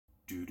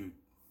Do do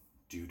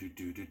do do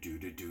do do do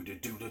do do do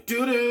do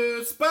do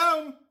do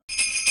spoon.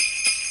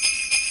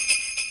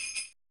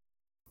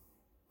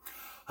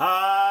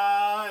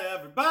 Hi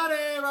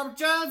everybody, Robert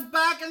Jones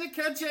back in the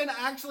kitchen,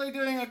 actually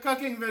doing a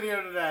cooking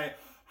video today.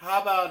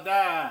 How about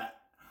that?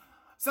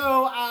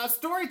 So,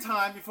 story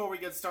time before we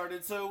get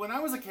started. So, when I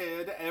was a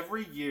kid,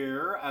 every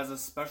year, as a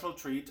special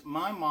treat,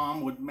 my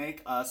mom would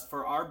make us,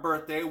 for our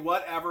birthday,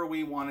 whatever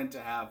we wanted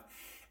to have.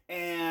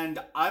 And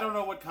I don't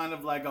know what kind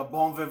of like a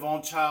bon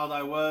vivant child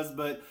I was,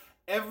 but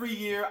every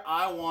year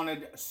I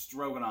wanted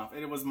stroganoff.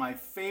 It was my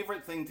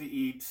favorite thing to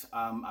eat.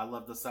 I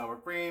love the sour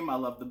cream. I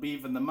love the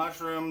beef and the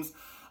mushrooms.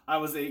 I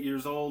was 8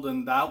 years old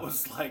and that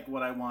was like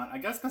what I want. I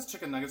guess because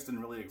chicken nuggets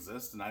didn't really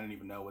exist and I didn't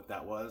even know what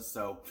that was.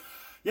 So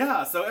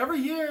yeah, so every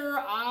year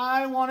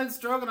I wanted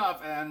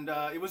stroganoff, and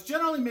it was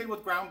generally made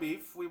with ground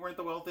beef. We weren't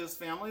the wealthiest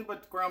family,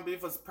 but ground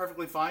beef was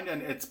perfectly fine,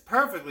 and it's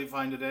perfectly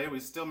fine today. We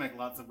still make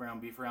lots of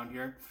ground beef around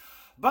here.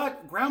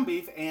 But ground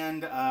beef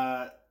and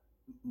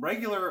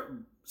regular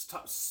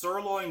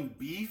sirloin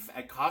beef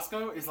at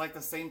Costco is like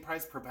the same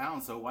price per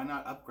pound, so why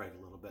not upgrade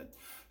a little bit?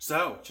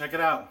 So, check it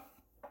out.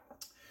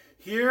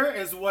 Here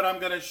is what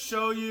I'm going to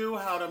show you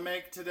how to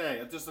make today.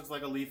 It just looks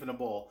like a leaf in a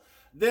bowl.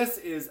 This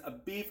is a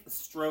beef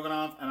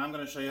stroganoff, and I'm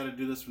going to show you how to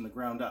do this from the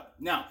ground up.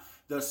 Now,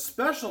 the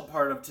special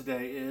part of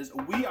today is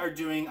we are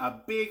doing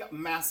a big,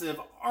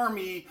 massive,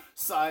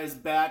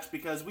 army-sized batch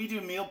because we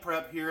do meal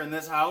prep here in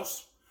this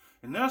house.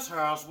 In this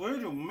house, we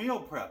do meal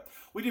prep.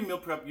 We do meal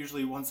prep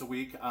usually once a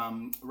week.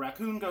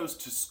 Raccoon goes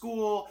to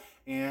school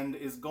and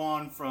is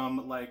gone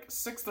from like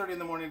 6:30 in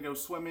the morning to go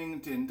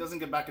swimming and doesn't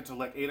get back until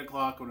like 8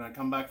 o'clock when I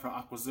come back from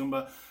Aqua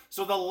Zumba.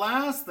 So the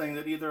last thing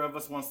that either of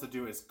us wants to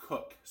do is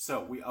cook.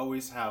 So we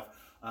always have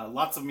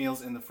lots of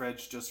meals in the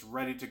fridge just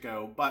ready to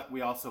go, but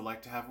we also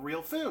like to have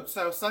real food.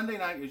 So Sunday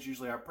night is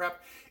usually our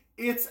prep.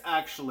 It's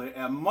actually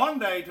a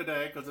Monday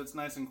today because it's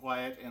nice and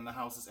quiet and the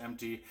house is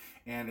empty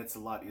and it's a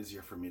lot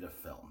easier for me to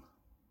film.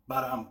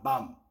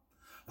 Ba-dum-bum.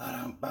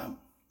 Ba-dum-bum.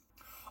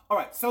 All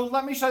right, so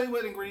let me show you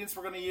what ingredients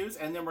we're going to use,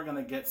 and then we're going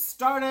to get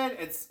started.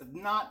 It's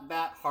not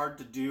that hard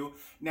to do.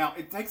 Now,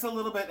 it takes a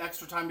little bit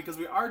extra time because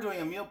we are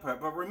doing a meal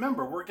prep, but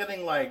remember, we're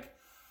getting like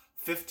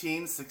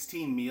 15,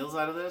 16 meals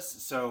out of this,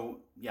 so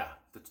yeah,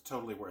 that's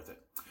totally worth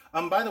it.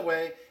 By the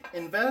way,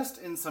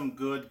 invest in some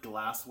good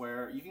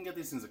glassware. You can get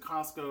these things at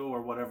Costco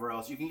or whatever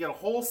else. You can get a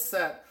whole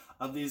set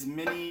of these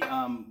mini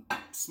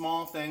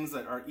small things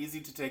that are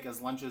easy to take as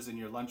lunches in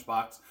your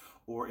lunchbox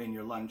or in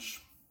your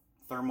lunch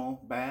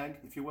thermal bag,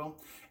 if you will,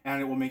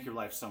 and it will make your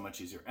life so much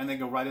easier. And they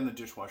go right in the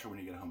dishwasher when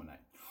you get home at night.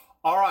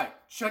 All right,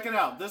 check it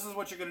out. This is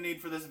what you're going to need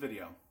for this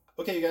video.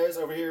 Okay, you guys,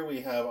 over here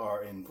we have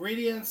our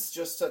ingredients.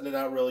 Just setting it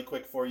out really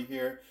quick for you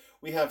here.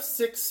 We have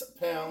 6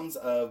 pounds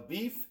of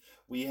beef.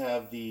 We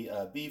have the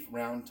beef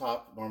round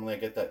top. Normally I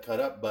get that cut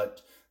up,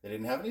 but they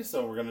didn't have any,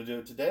 so we're going to do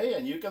it today,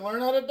 and you can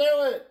learn how to do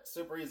it.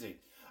 Super easy.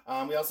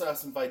 We also have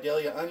some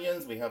Vidalia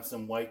onions. We have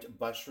some white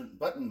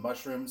button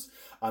mushrooms.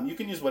 You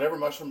can use whatever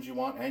mushrooms you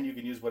want, and you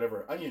can use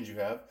whatever onions you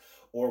have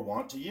or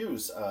want to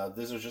use.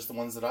 These are just the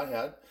ones that I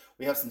had.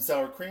 We have some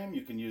sour cream.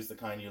 You can use the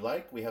kind you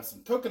like. We have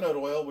some coconut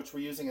oil, which we're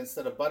using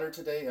instead of butter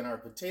today in our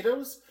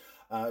potatoes.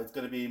 It's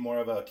going to be more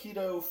of a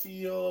keto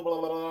feel, blah,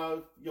 blah, blah.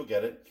 You'll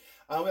get it.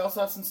 We also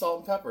have some salt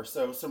and pepper.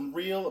 So some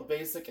real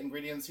basic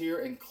ingredients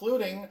here,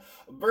 including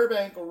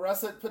Burbank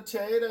Russet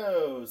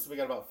potatoes. So we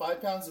got about 5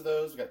 pounds of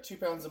those. We got 2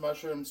 pounds of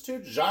mushrooms,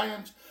 2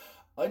 giant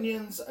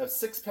onions,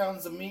 6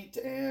 pounds of meat,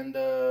 and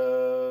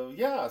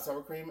yeah,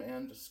 sour cream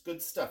and just good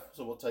stuff.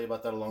 So we'll tell you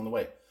about that along the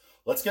way.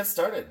 Let's get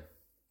started.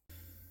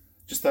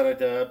 Just thought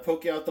I'd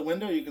poke you out the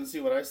window. You can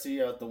see what I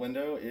see out the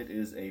window. It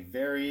is a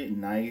very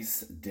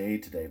nice day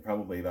today,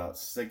 probably about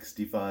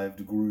 65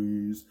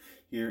 degrees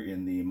here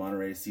in the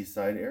Monterey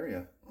Seaside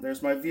area.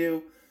 There's my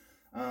view.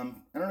 I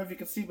don't know if you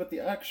can see, but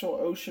the actual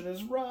ocean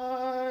is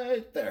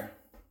right there.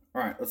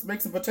 All right, let's make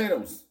some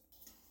potatoes.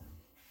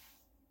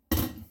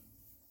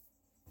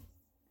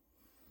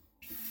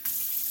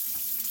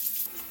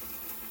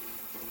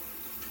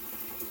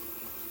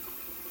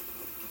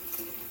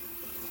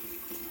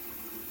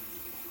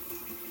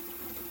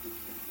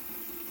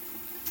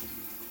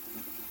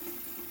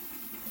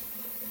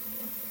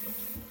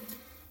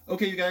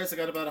 Okay, you guys, I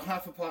got about a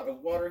half a pot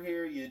of water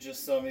here. You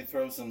just saw me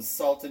throw some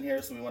salt in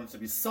here, so we want it to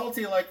be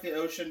salty like the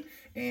ocean.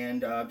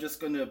 And I'm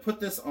just going to put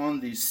this on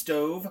the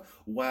stove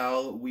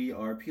while we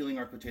are peeling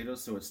our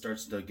potatoes so it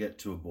starts to get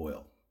to a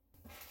boil.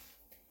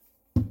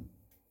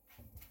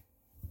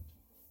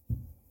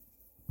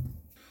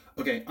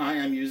 Okay, I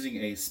am using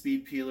a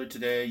speed peeler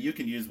today. You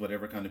can use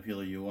whatever kind of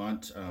peeler you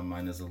want.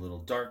 Mine is a little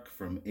dark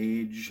from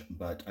age,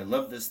 but I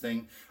love this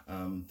thing.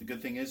 The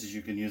good thing is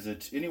you can use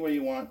it any way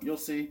you want. You'll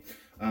see.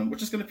 We're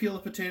just going to peel the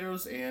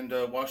potatoes and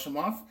wash them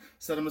off,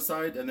 set them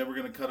aside, and then we're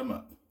going to cut them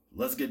up.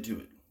 Let's get to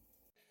it.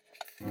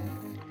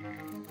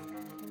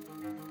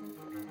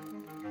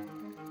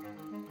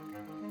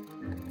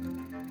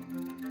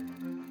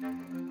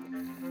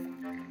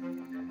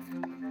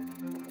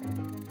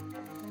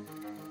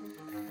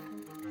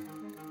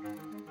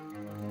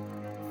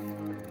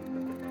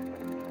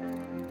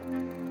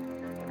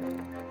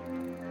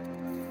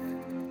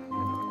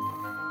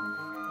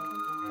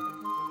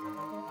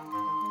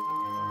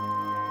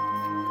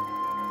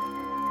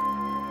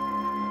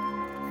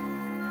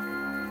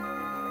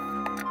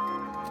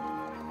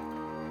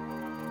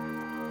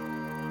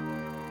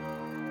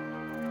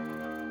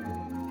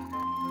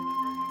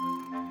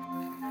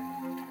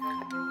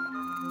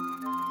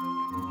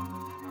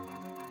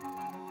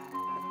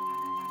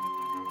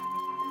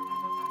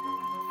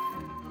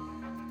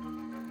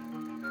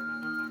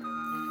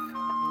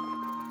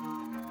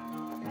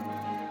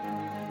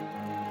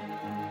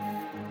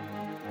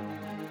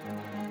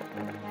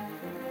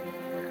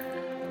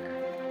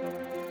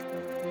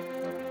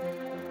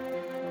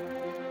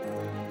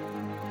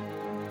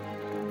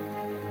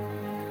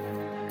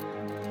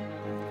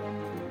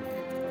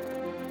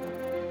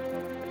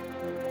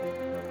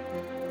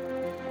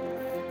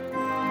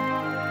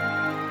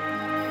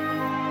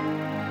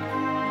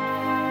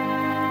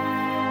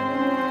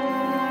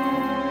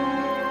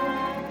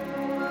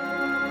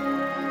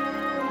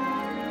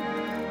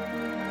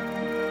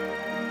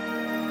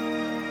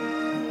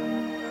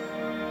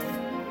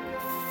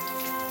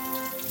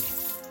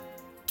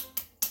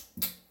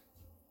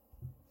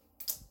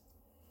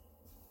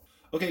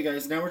 Okay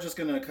guys, now we're just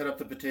going to cut up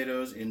the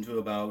potatoes into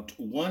about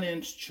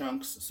 1-inch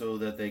chunks so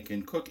that they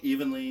can cook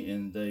evenly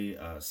in the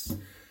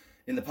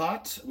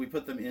pot. We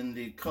put them in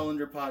the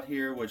colander pot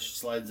here, which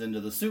slides into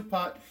the soup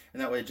pot,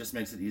 and that way it just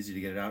makes it easy to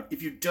get it out.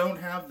 If you don't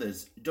have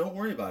this, don't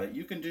worry about it.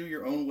 You can do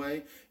your own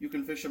way. You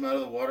can fish them out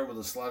of the water with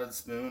a slotted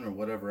spoon or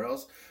whatever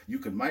else. You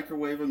could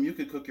microwave them. You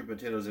could cook your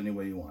potatoes any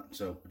way you want.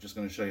 So we're just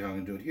going to show you how I'm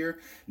going to do it here.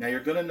 Now you're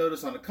going to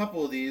notice on a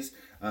couple of these,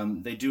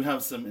 they do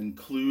have some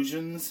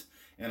inclusions,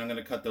 and I'm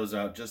going to cut those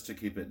out just to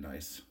keep it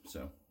nice.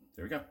 So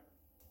there we go.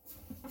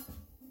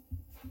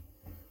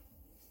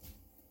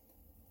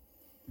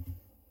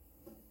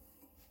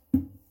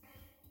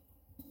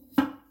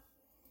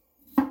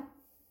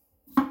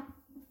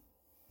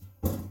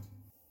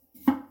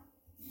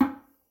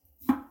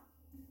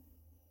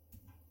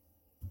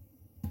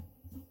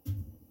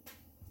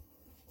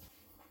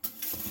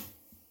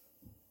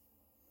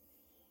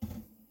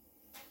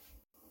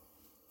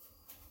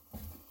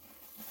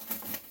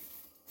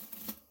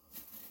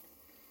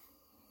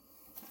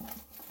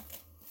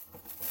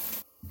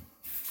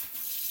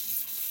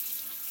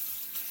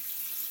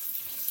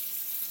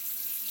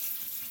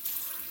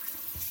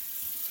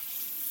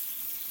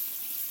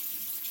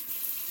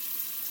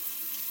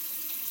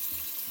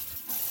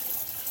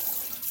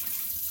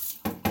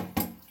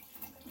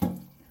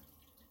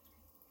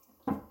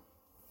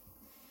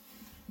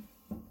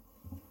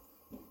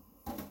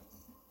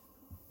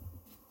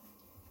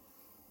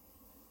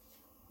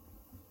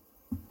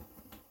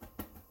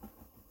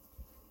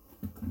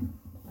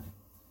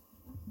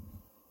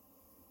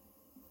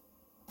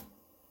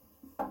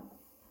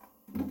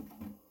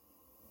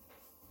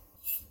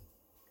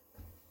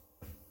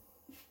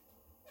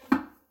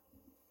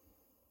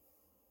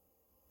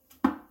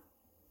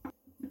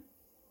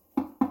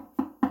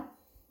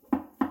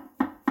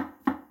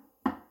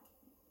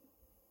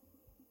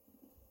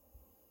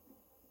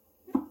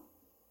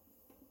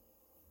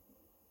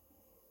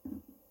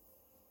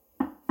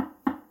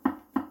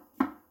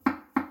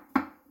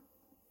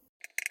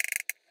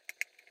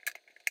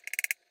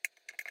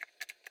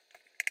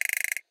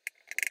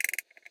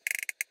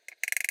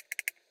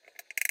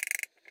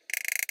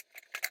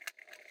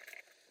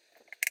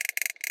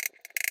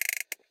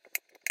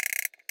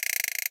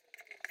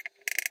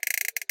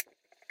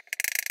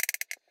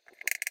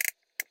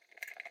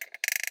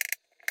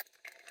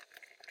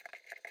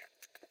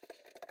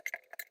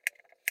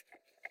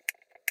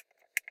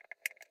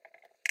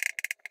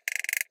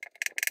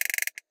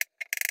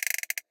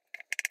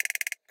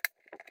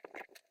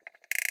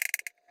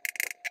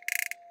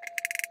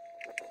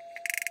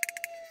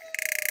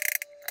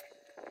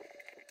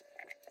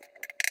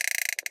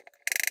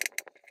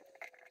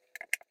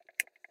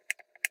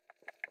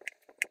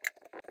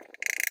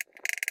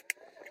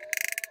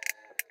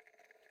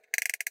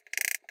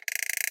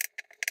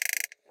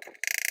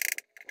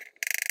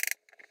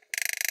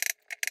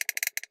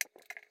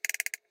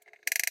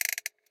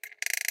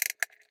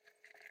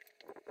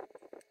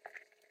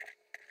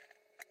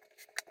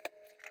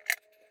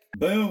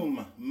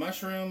 Boom!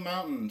 Mushroom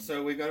Mountain.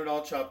 So we got it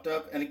all chopped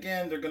up. And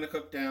again, they're going to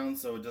cook down,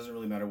 so it doesn't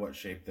really matter what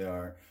shape they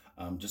are,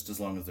 just as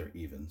long as they're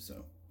even.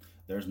 So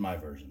there's my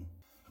version.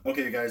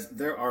 Okay, you guys,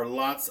 there are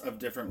lots of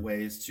different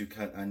ways to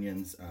cut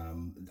onions.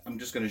 I'm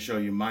just going to show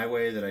you my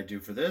way that I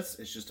do for this.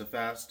 It's just a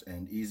fast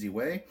and easy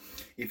way.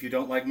 If you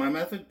don't like my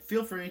method,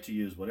 feel free to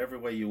use whatever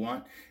way you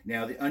want.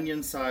 Now, the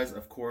onion size,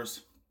 of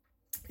course,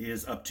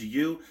 is up to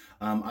you.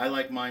 I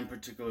like mine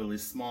particularly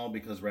small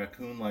because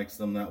Raccoon likes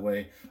them that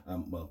way.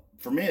 Well,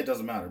 for me, it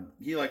doesn't matter.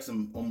 He likes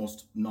them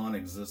almost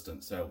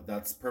non-existent, so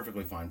that's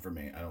perfectly fine for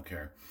me. I don't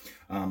care.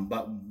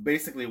 But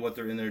basically what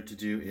they're in there to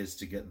do is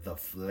to get the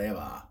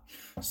flavor.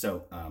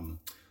 So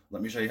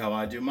let me show you how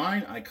I do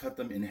mine. I cut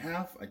them in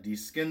half, I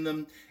de-skin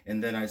them,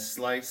 and then I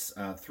slice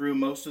through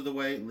most of the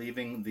way,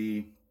 leaving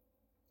the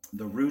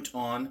root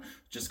on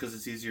just because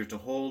it's easier to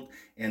hold,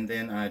 and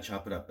then I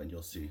chop it up, and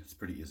you'll see it's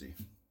pretty easy.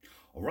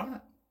 All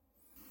right.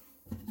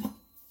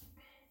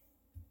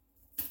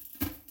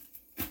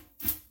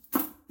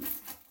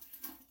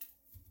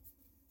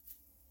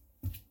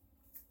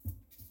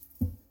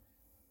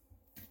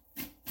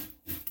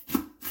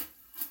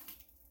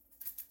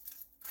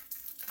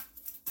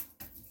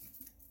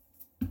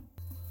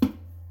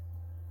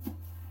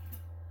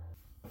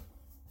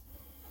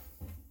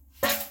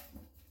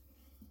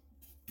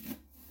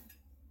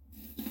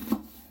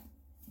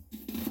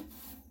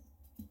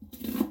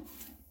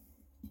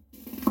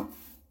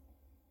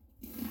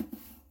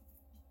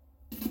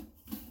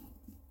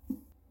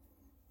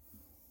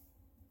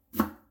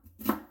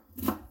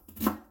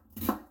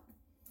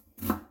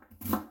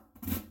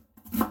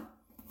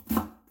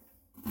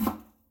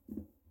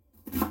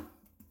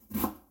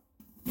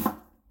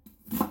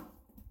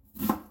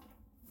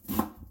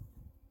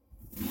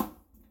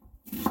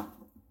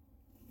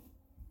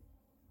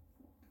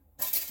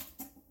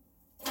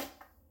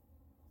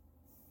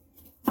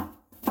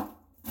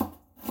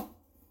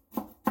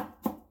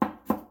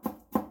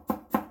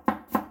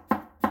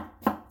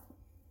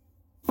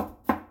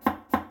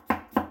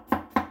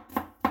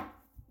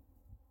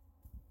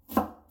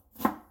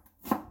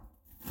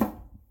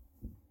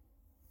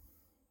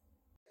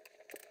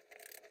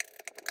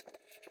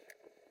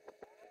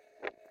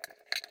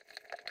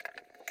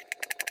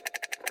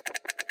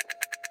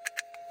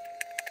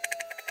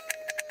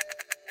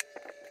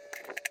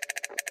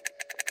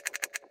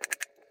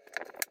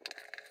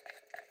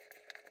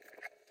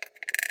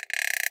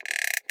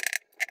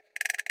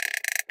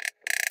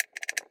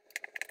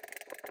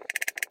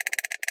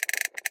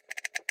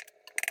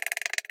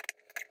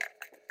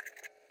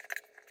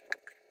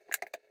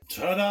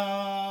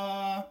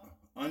 Ta-da!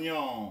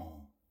 Onion!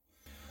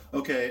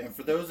 Okay, and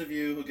for those of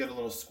you who get a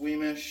little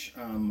squeamish,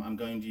 I'm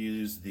going to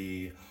use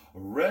the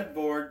red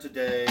board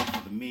today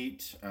for the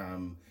meat.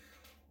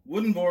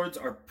 Wooden boards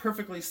are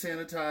perfectly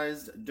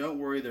sanitized. Don't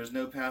worry, there's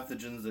no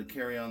pathogens that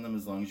carry on them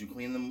as long as you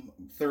clean them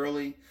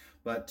thoroughly.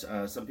 But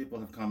some people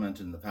have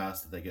commented in the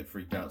past that they get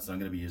freaked out, so I'm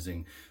going to be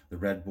using the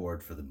red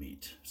board for the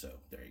meat. So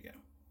there you go.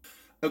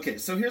 Okay,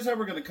 so here's how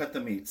we're going to cut the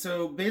meat.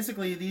 So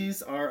basically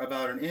these are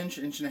about an inch,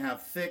 inch and a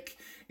half thick,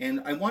 and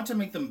I want to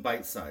make them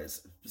bite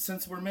size.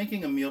 Since we're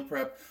making a meal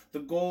prep, the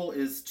goal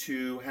is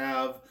to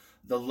have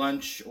the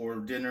lunch or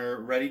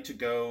dinner ready to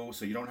go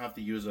so you don't have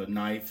to use a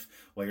knife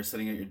while you're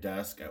sitting at your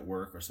desk at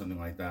work or something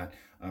like that.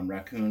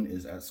 Raccoon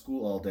is at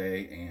school all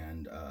day,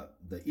 and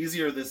the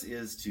easier this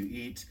is to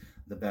eat,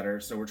 the better.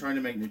 So we're trying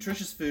to make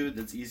nutritious food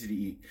that's easy to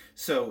eat.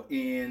 So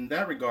in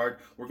that regard,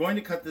 we're going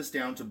to cut this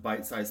down to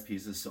bite-sized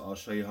pieces. So I'll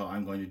show you how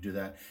I'm going to do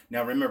that.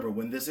 Now remember,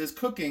 when this is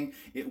cooking,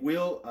 it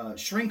will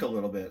shrink a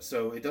little bit.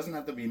 So it doesn't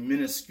have to be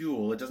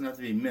minuscule. It doesn't have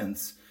to be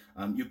mince.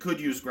 You could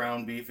use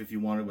ground beef if you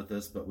wanted with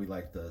this, but we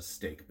like the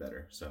steak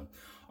better. So,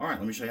 all right,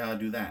 let me show you how to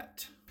do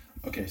that.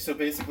 Okay, so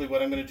basically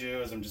what I'm going to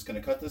do is I'm just going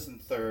to cut this in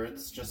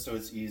thirds just so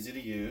it's easy to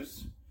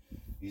use,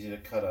 easy to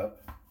cut up.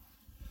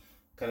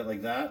 Cut it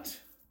like that.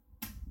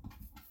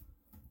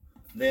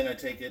 Then I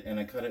take it and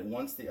I cut it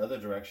once the other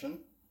direction.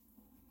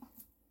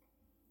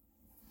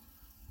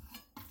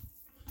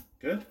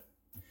 Good.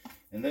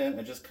 And then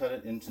I just cut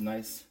it into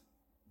nice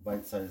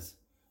bite-sized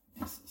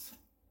pieces.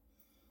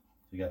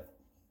 You got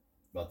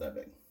about that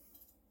big.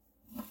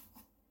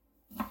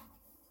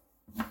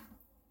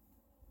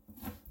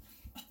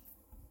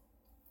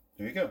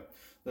 There you go.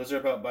 Those are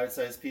about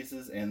bite-sized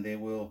pieces and they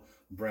will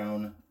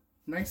brown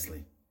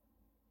nicely.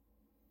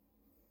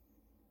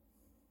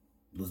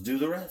 Let's do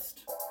the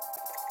rest.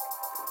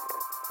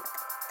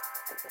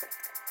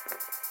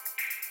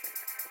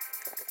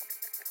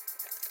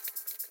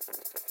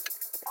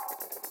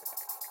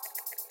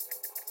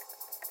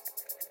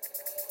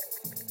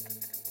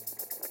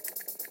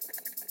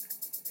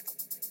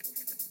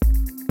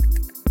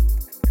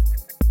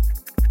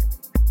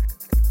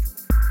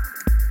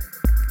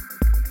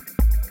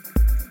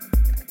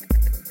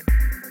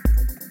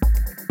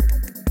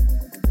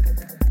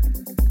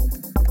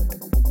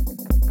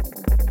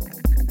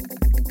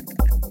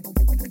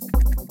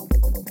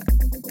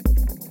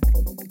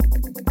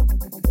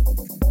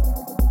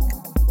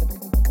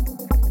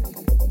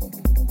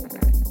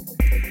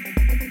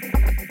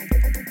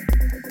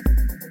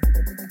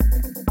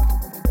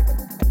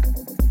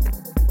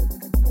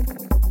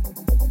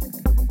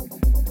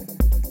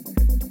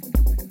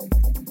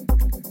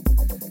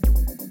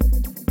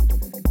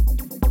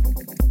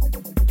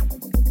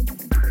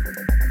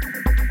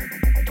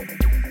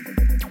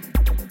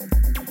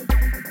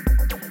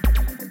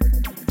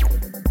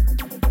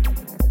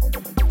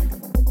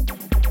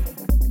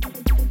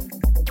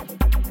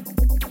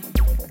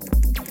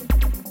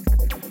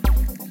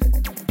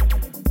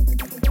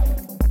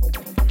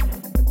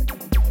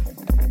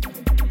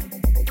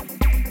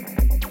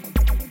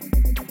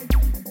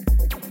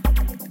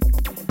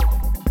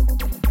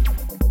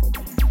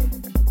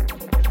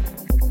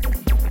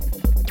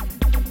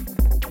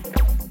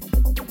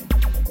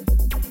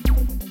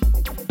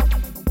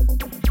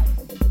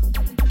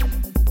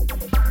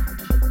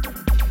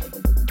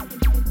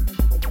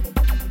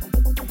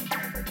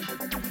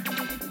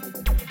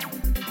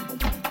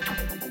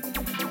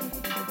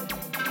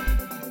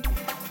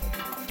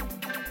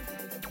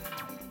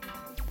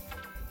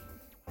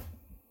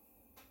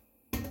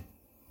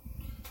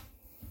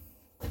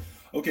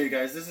 Okay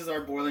guys, this is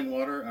our boiling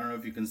water. I don't know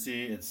if you can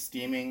see, it's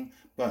steaming,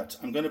 but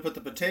I'm going to put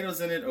the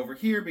potatoes in it over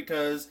here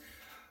because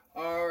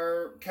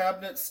our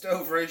cabinet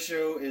stove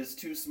ratio is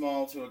too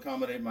small to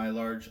accommodate my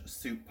large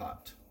soup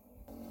pot.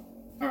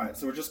 Alright,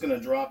 so we're just going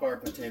to drop our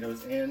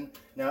potatoes in.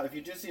 Now if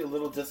you do see a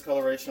little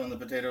discoloration on the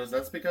potatoes,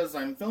 that's because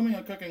I'm filming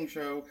a cooking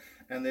show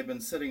and they've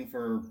been sitting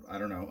for, I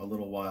don't know, a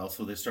little while,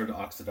 so they start to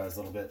oxidize a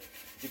little bit.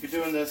 If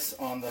you're doing this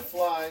on the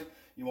fly,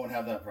 you won't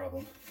have that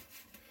problem.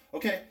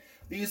 Okay.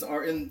 These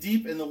are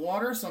deep in the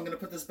water, so I'm going to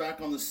put this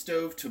back on the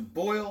stove to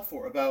boil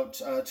for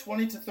about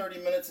 20 to 30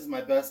 minutes is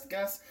my best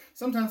guess.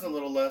 Sometimes a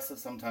little less,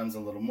 sometimes a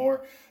little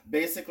more.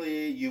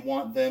 Basically, you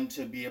want them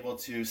to be able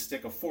to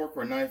stick a fork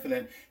or a knife in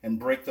it and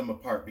break them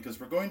apart because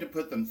we're going to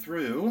put them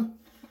through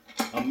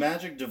a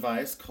magic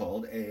device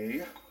called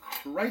a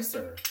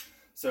ricer.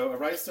 So a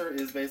ricer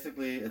is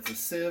basically, it's a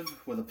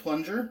sieve with a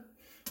plunger.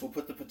 We'll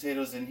put the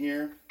potatoes in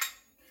here.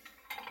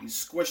 You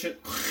squish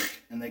it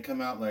and they come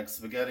out like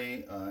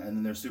spaghetti and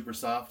then they're super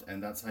soft,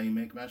 and that's how you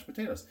make mashed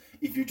potatoes.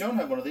 If you don't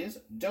have one of these,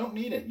 don't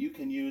need it. You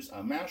can use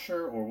a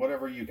masher or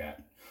whatever you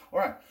got. All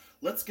right,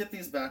 let's get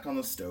these back on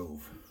the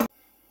stove.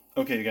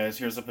 Okay guys,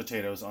 here's the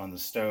potatoes on the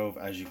stove.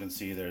 As you can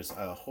see, there's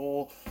a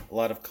whole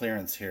lot of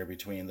clearance here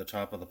between the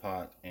top of the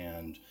pot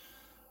and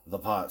the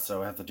pot,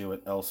 so I have to do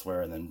it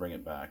elsewhere and then bring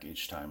it back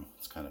each time.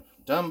 It's kind of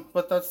dumb,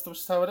 but that's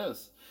just how it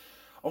is.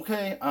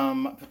 Okay,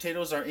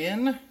 potatoes are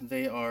in.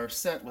 They are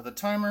set with a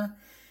timer,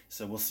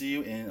 so we'll see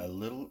you in a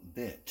little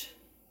bit.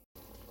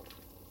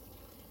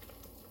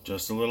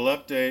 Just a little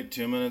update,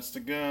 2 minutes to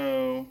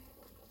go.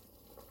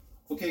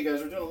 Okay guys,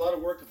 we're doing a lot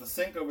of work at the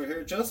sink over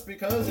here just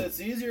because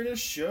it's easier to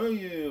show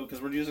you because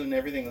we're using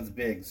everything that's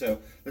big. So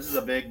this is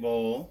a big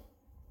bowl.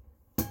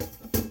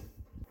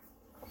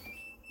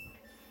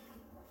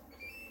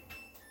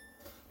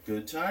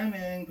 Good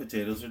timing,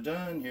 potatoes are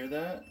done, hear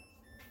that?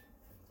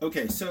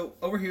 Okay, so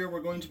over here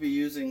we're going to be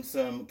using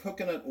some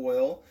coconut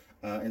oil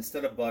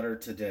instead of butter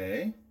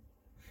today.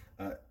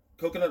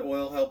 Coconut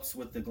oil helps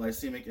with the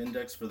glycemic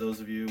index for those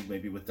of you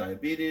maybe with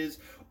diabetes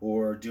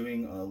or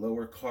doing a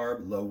lower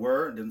carb,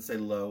 lower, didn't say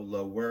low,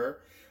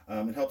 lower.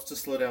 It helps to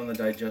slow down the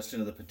digestion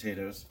of the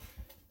potatoes.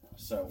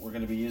 So we're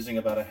going to be using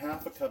about a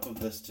half a cup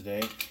of this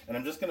today, and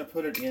I'm just going to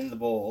put it in the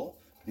bowl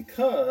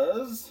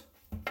because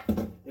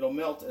it'll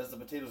melt as the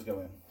potatoes go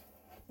in. And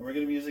we're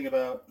going to be using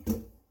about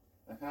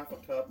a half a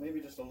cup,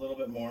 maybe just a little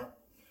bit more,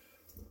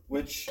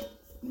 which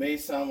may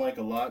sound like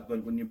a lot,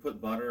 but when you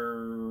put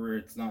butter,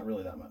 it's not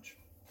really that much.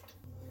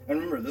 And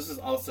remember, this is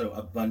also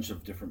a bunch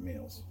of different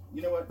meals.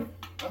 You know what?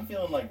 I'm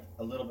feeling like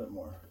a little bit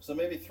more. So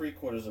maybe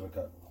 3/4 of a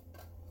cup.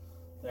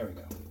 There we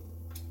go.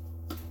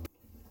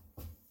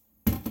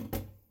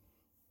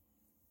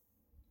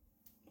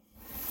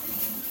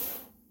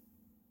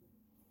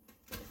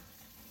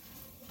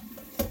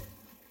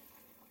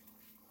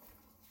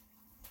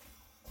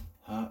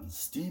 Hot and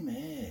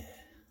steamy.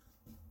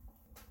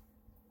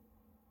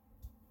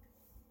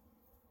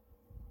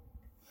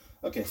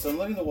 Okay, so I'm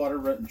letting the water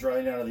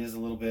dry out of these a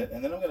little bit,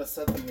 and then I'm going to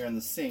set them here in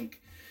the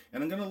sink,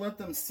 and I'm going to let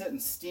them sit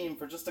and steam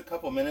for just a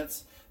couple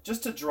minutes,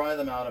 just to dry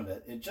them out a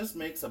bit. It just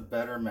makes a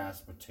better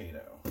mashed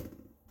potato.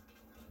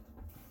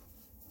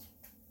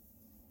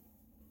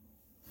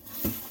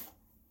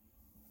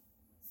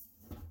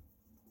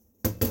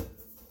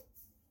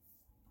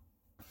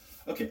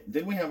 Okay,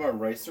 then we have our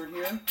ricer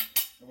here, and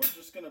we're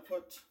just going to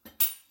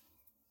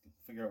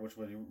figure out which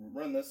way to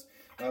run this.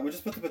 We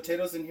just put the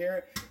potatoes in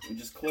here. We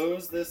just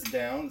close this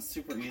down. It's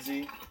super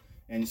easy,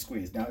 and you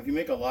squeeze. Now, if you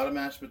make a lot of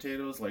mashed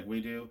potatoes like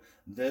we do,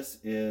 this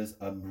is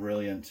a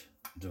brilliant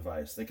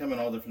device. They come in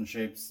all different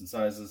shapes and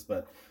sizes,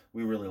 but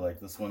we really like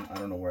this one. I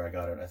don't know where I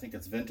got it. I think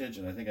it's vintage,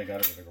 and I think I got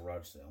it at a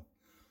garage sale.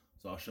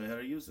 So I'll show you how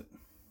to use it.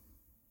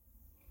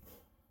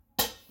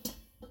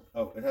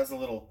 Oh, it has a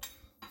little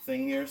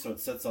thing here, so it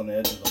sits on the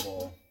edge of the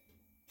bowl.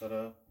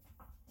 Ta-da.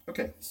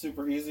 Okay,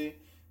 super easy.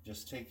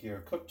 Just take your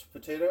cooked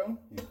potato,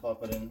 you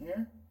plop it in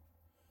here.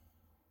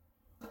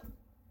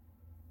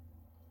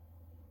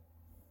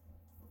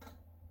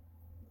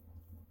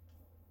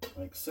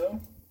 Like so.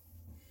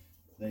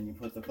 Then you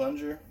put the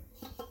plunger,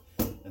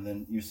 and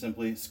then you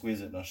simply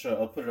squeeze it. And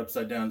I'll put it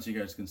upside down so you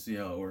guys can see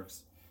how it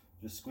works.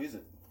 Just squeeze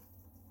it.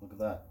 Look at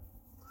that.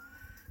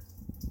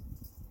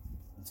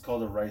 It's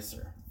called a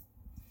ricer.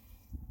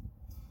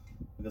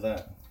 Look at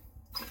that.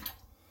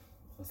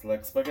 It's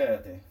like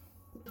spaghetti.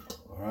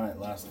 Alright,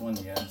 last one,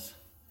 you guys.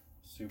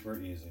 Super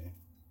easy.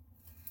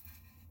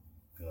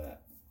 Look at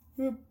that.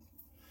 Boop.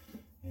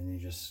 And you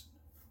just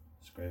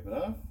scrape it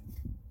off.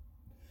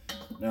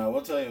 Now, I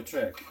will tell you a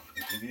trick.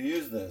 If you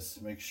use this,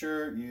 make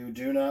sure you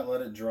do not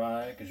let it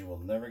dry because you will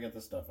never get the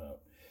stuff out.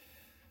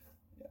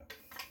 Yeah.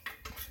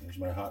 Here's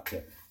my hot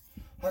tip.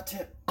 Hot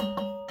tip.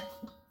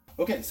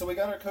 Okay, so we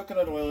got our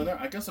coconut oil in there.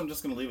 I guess I'm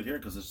just going to leave it here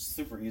because it's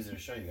super easy to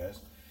show you guys.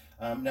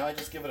 Now I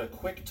just give it a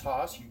quick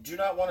toss. You do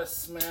not want to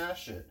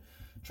smash it.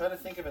 Try to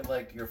think of it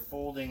like you're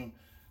folding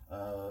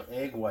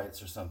egg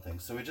whites or something.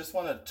 So we just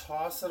want to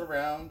toss it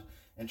around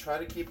and try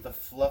to keep the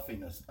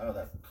fluffiness. Oh,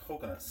 that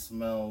coconut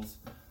smells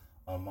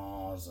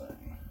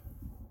amazing.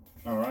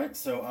 All right,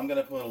 so I'm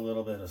gonna put a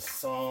little bit of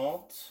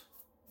salt.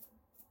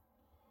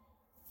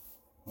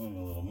 And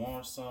a little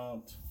more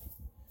salt.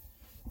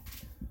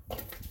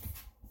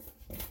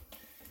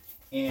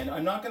 And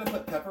I'm not gonna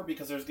put pepper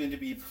because there's going to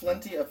be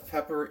plenty of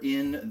pepper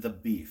in the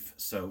beef.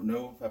 So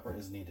no pepper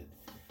is needed.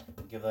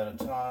 Give that a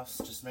toss.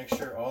 Just make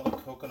sure all the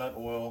coconut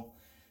oil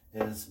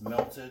is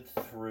melted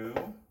through.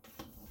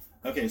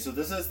 Okay, so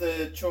this is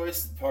the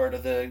choice part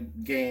of the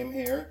game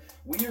here.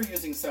 We are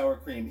using sour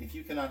cream. If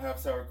you cannot have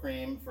sour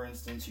cream, for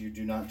instance, you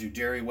do not do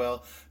dairy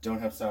well, don't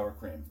have sour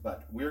cream.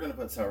 But we're going to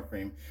put sour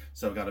cream.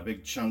 So I've got a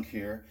big chunk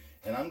here.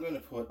 And I'm going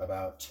to put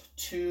about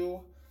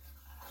 2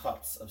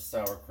 cups of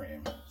sour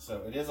cream.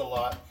 So it is a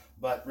lot,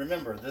 but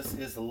remember, this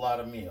is a lot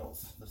of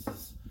meals. This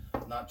is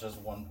not just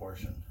one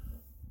portion.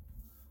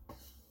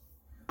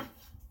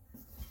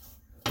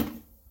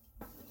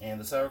 And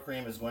the sour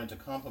cream is going to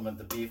complement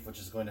the beef, which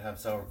is going to have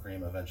sour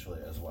cream eventually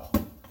as well.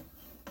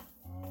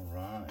 All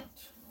right.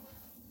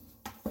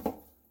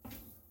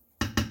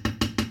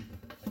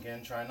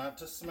 Again, try not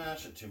to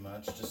smash it too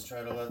much. Just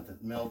try to let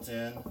it melt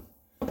in.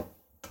 And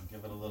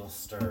give it a little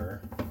stir.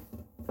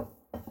 I'm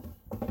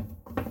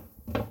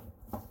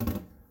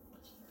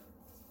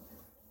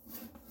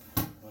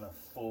going to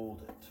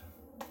fold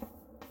it.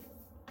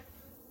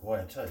 Boy,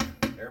 I tell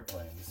you,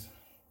 airplanes.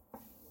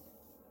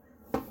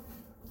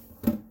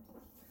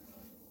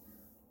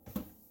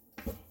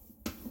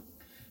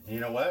 And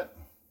you know what?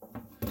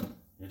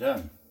 You're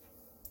done.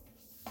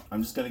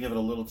 I'm just going to give it a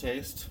little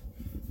taste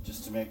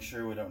just to make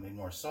sure we don't need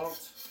more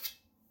salt.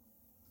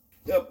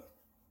 Yep.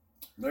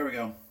 There we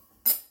go.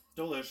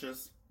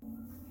 Delicious.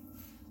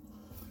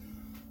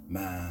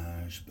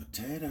 Mashed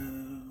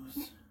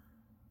potatoes.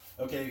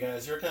 Okay, you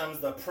guys, here comes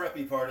the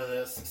preppy part of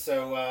this.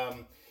 So,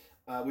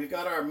 we've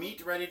got our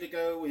meat ready to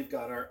go. We've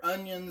got our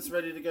onions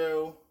ready to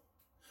go.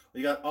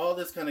 We got all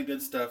this kind of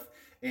good stuff.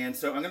 And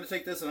so I'm going to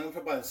take this and I'm going to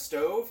put it by the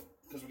stove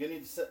because we're going to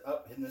need to set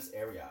up in this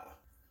area.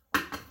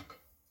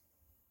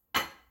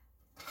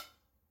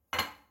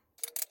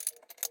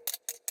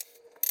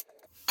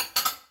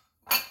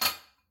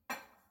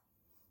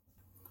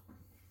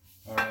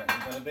 Alright,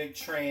 we've got a big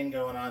train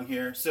going on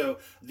here. So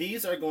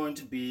these are going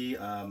to be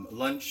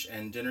lunch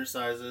and dinner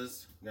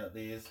sizes. We got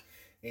these.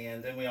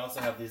 And then we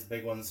also have these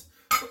big ones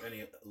for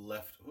any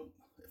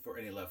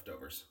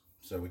leftovers.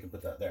 So we can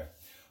put that there.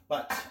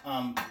 But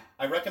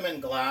I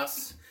recommend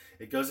glass.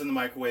 It goes in the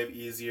microwave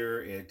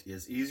easier. It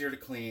is easier to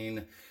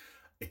clean.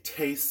 It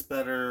tastes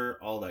better.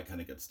 All that kind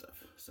of good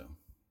stuff. So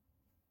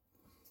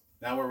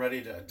now we're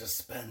ready to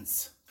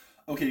dispense.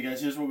 Okay, you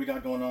guys, here's what we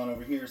got going on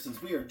over here.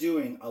 Since we are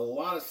doing a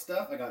lot of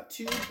stuff, I got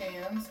 2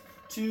 pans,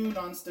 2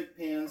 non-stick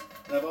pans,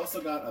 and I've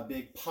also got a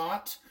big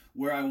pot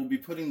where I will be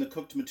putting the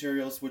cooked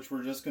materials, which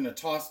we're just going to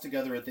toss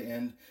together at the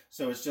end.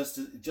 So it's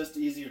just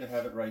easier to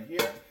have it right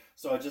here.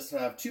 So I just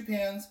have 2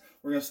 pans.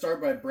 We're going to start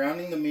by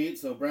browning the meat.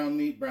 So brown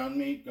meat,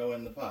 go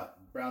in the pot.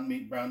 Brown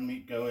meat,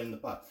 go in the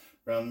pot.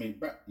 Brown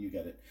meat, you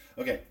get it.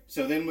 Okay,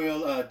 so then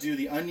we'll do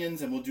the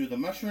onions and we'll do the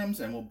mushrooms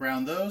and we'll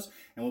brown those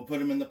and we'll put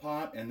them in the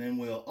pot and then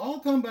we'll all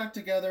come back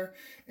together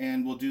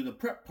and we'll do the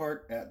prep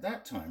part at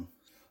that time.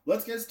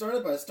 Let's get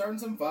started by starting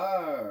some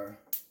fire.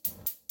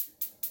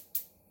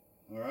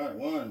 All right,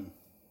 1,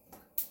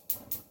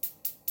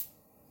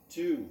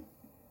 2,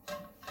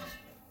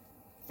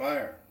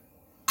 fire.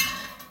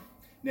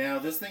 Now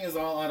this thing is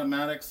all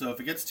automatic, so if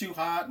it gets too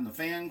hot and the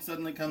fan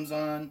suddenly comes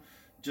on,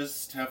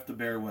 just have to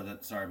bear with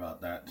it. Sorry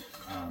about that.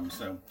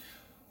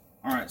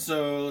 Alright,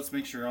 so let's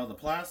make sure all the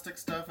plastic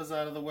stuff is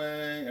out of the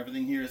way.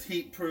 Everything here is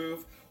heat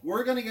proof.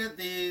 We're going to get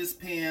these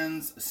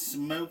pans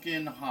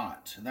smoking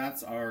hot.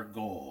 That's our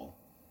goal.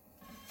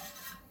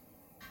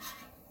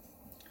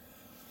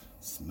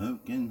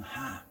 Smoking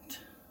hot.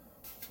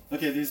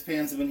 Okay, these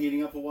pans have been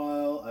heating up a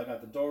while. I got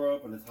the door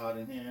open. It's hot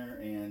in here,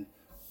 and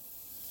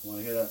I want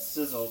to hear that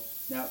sizzle.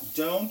 Now,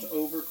 don't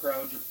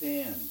overcrowd your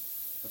pan.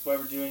 That's why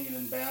we're doing it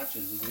in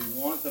batches, is we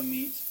want the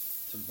meat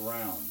to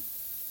brown.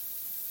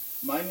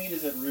 My meat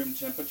is at room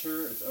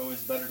temperature. It's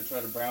always better to try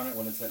to brown it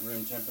when it's at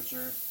room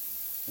temperature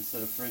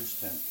instead of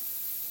fridge temp.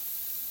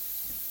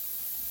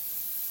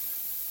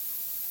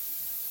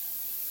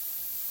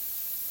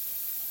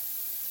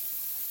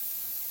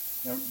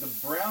 Now,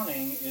 the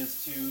browning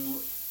is to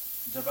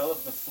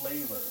develop the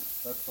flavor.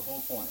 That's the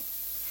whole point.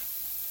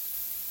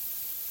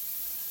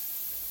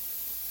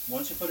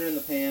 Once you put it in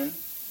the pan,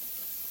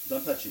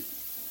 don't touch it.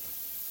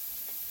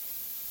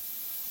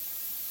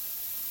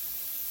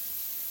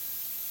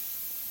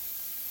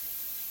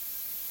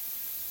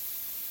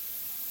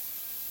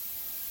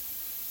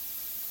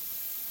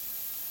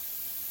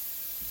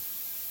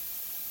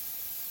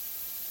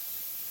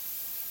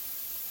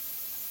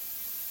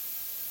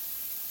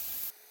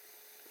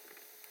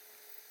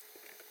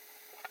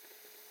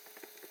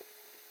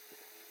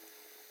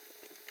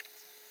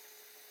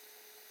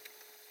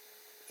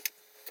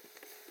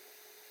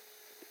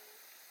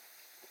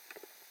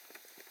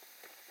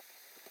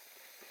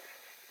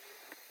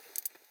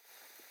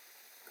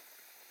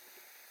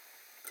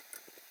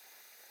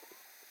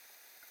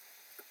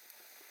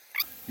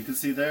 You can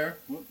see there,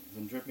 whoops,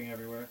 I'm dripping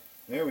everywhere.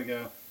 There we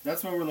go.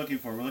 That's what we're looking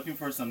for. We're looking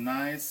for some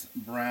nice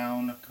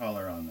brown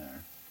color on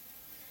there.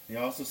 You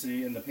also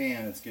see in the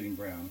pan it's getting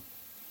brown.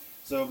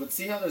 So, but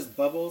see how there's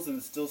bubbles and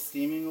it's still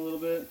steaming a little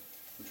bit?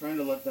 We're trying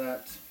to let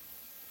that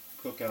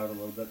cook out a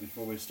little bit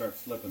before we start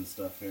flipping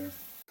stuff here.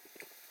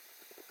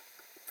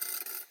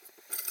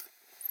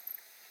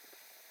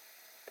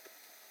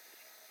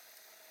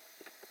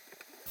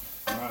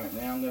 Alright,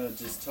 now I'm going to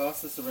just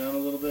toss this around a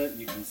little bit.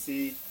 You can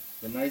see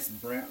the nice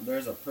brown,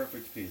 there's a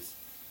perfect piece.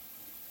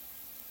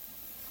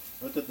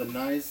 Look at the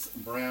nice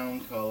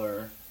brown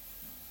color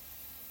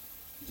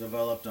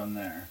developed on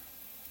there.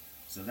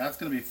 So that's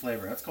going to be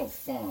flavor. That's called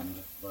fond,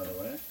 by the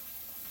way.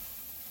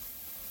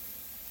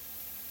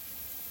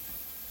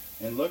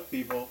 And look,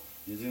 people,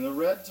 using the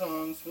red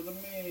tongs for the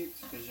meat,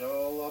 because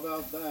y'all all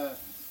about that.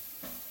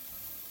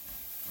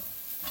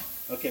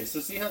 Okay,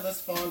 so see how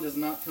this fond is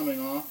not coming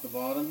off the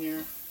bottom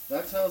here?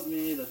 That tells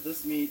me that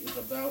this meat is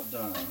about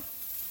done.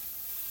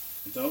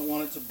 I don't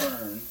want it to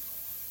burn.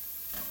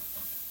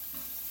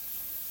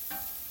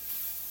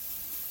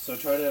 So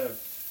try to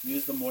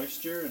use the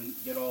moisture and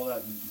get all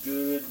that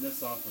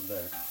goodness off of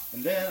there.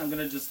 And then I'm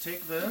going to just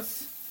take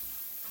this,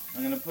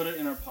 I'm going to put it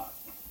in our pot.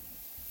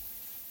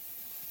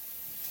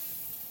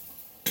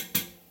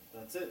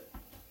 That's it.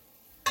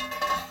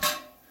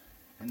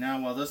 And now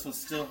while this was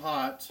still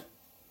hot,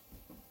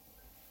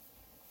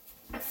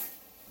 I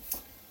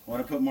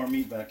want to put more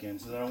meat back in,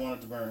 so I don't want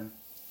it to burn.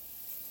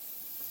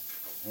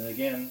 And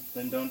again,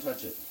 then don't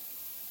touch it.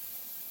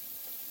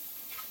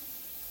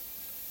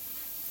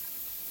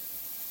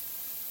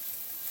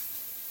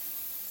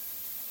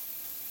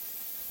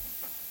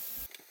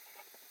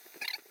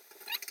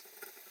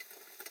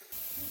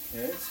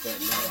 Okay, it's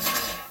starting to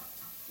get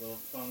a little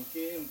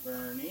funky and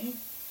burny.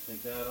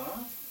 Take that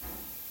off.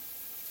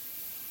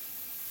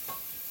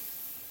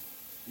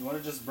 You want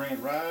to just bring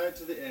it right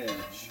to the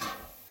edge.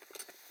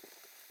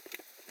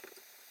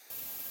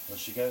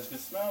 Wish you guys could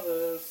smell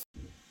this.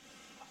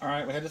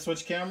 Alright, we had to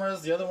switch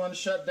cameras. The other one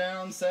shut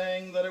down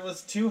saying that it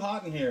was too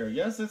hot in here.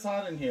 Yes, it's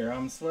hot in here.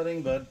 I'm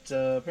sweating, but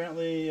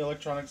apparently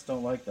electronics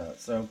don't like that.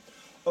 So,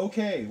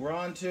 okay, we're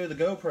on to the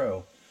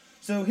GoPro.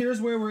 So here's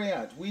where we're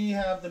at. We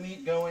have the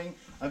meat going.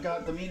 I've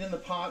got the meat in the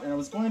pot, and I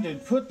was going to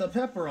put the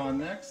pepper on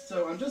next.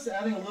 So I'm just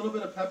adding a little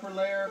bit of pepper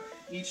layer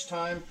each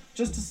time,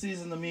 just to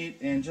season the meat,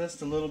 and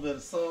just a little bit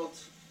of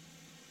salt.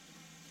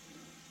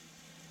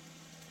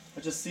 I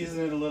just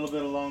season it a little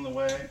bit along the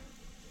way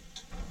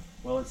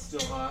while it's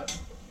still hot.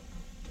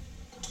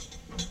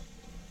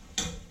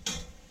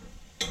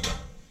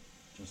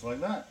 Just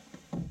like that.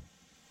 And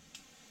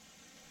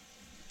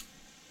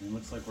it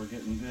looks like we're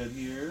getting good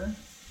here.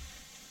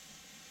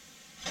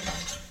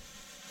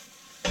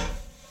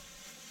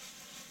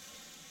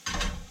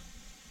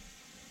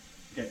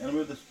 Okay, I'm gonna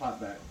move this pot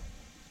back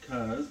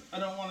because I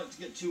don't want it to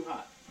get too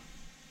hot.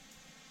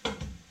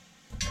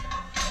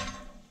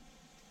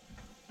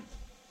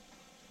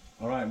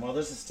 Alright, while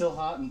this is still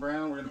hot and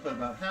brown, we're going to put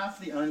about half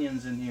the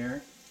onions in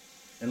here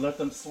and let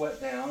them sweat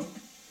down.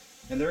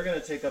 And they're going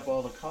to take up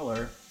all the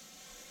color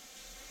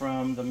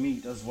from the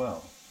meat as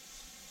well.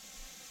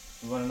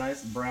 We want a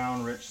nice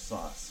brown, rich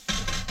sauce.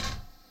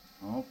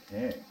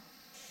 Okay.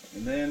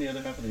 And then the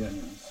other half of the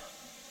onions.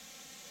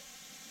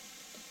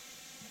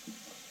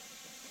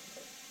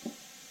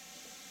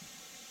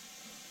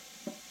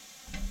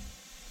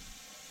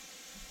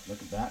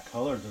 Look at that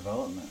color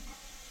development.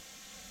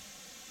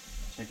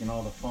 Taking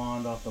all the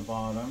fond off the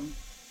bottom.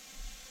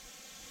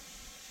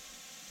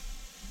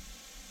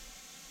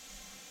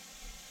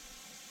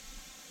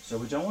 So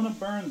we don't want to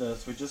burn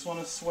this, we just want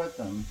to sweat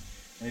them.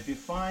 And if you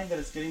find that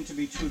it's getting to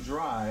be too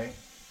dry,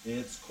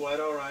 it's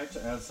quite alright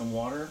to add some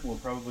water. We'll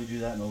probably do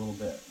that in a little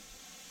bit.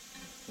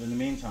 But in the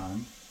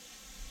meantime,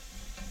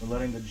 we're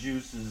letting the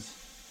juices,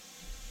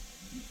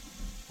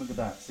 look at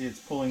that, see it's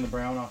pulling the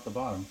brown off the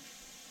bottom.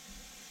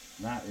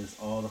 And that is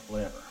all the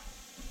flavor.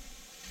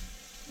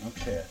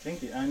 Okay, I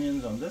think the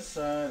onions on this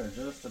side are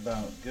just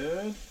about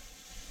good.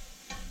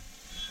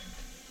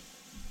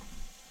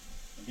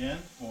 Again,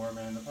 pour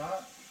them in the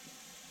pot.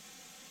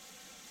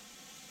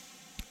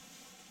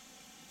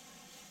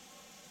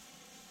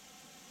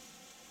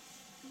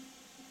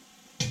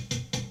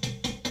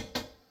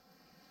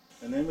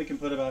 And then we can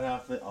put about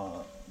half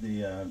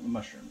the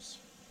mushrooms.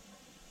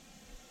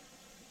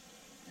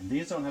 And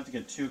these don't have to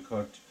get too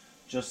cooked,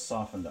 just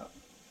softened up.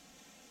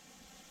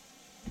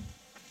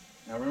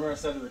 Now remember I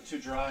said they were too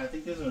dry. I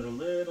think these are a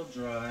little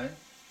dry.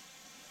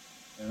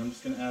 And I'm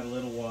just going to add a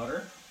little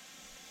water.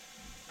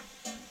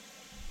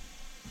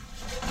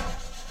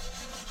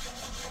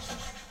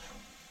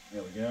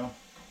 There we go.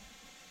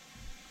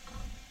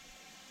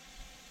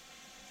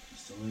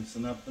 Just to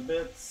loosen up the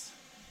bits.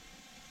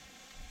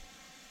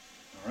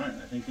 Alright,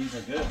 I think these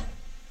are good.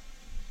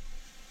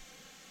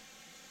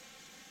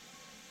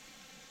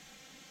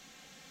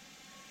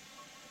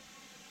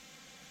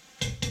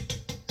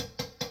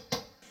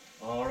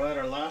 Alright,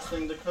 our last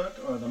thing to cook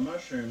are the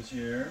mushrooms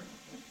here.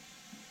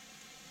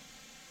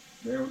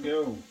 There we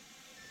go.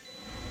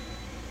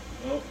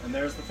 Oh, and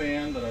there's the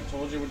fan that I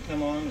told you would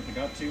come on if it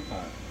got too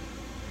hot.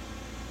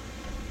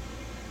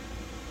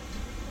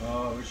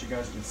 Oh, I wish you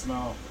guys could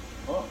smell.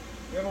 Oh,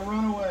 we have a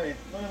runaway.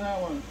 Look at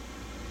that one.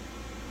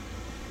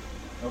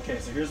 Okay,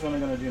 so here's what I'm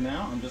going to do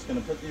now. I'm just going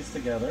to put these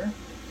together.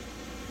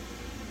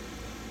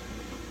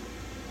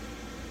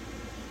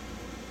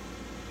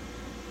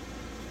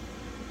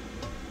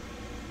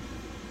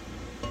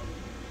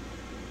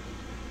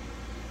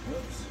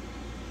 Whoops.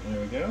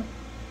 There we go.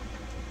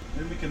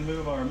 Then we can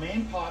move our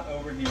main pot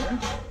over here.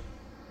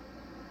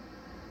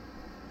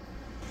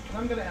 And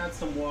I'm going to add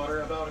some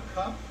water, about a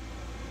cup,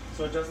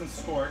 so it doesn't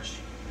scorch.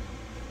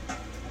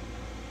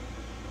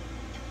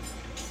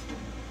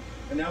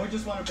 And now we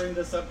just want to bring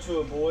this up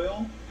to a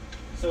boil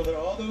so that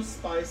all those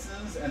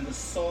spices and the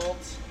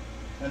salt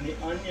and the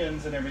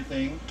onions and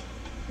everything,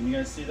 can you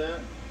guys see that?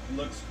 It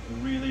looks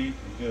really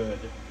good.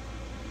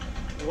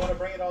 We want to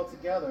bring it all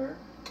together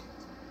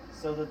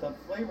so that the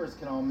flavors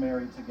can all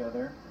marry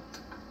together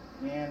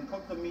and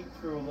cook the meat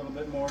through a little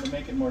bit more to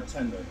make it more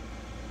tender.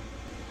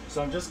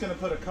 So I'm just going to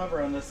put a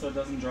cover on this so it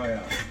doesn't dry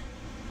out.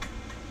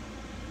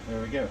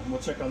 There we go. We'll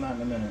check on that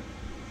in a minute.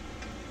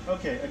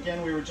 Okay,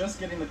 again, we were just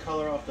getting the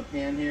color off the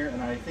pan here,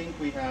 and I think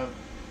we have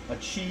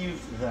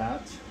achieved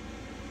that.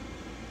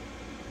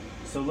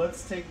 So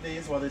let's take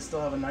these while they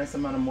still have a nice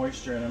amount of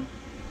moisture in them,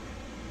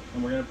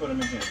 and we're going to put them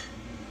in here.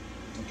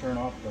 I'll turn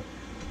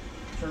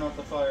off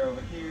the fire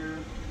over here.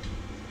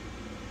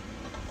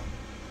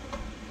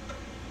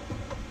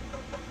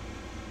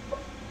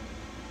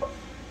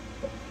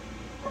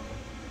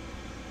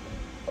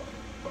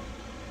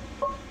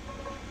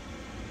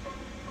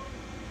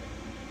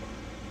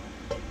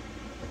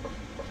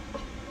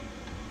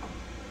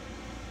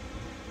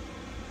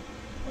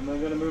 And I'm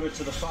going to move it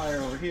to the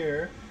fire over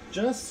here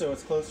just so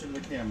it's closer to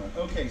the camera.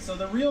 Okay, so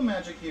the real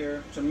magic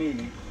here, to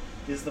me,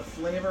 is the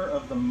flavor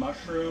of the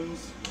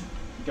mushrooms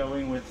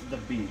going with the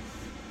beef.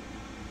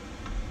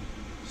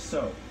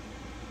 So,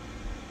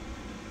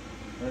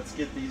 let's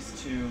get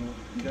these two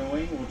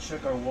going. We'll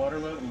check our water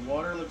level.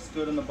 Water looks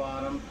good in the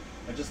bottom.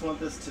 I just want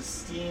this to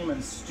steam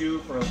and stew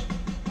for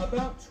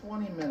about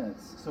 20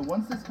 minutes. So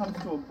once this comes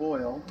to a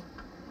boil,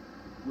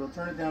 we'll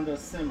turn it down to a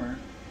simmer,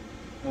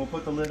 and we'll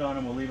put the lid on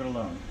and we'll leave it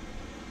alone.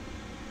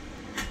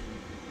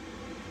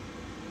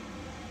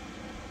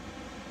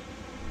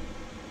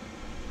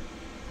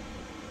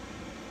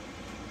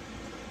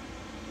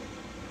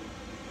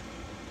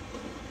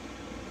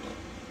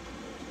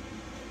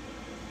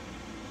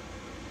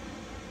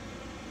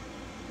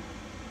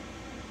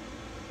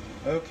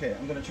 Okay,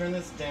 I'm going to turn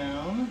this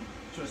down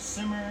to a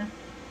simmer.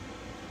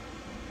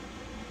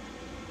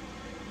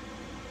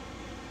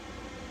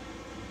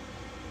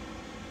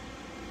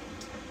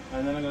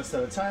 And then I'm going to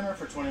set a timer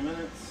for 20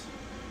 minutes.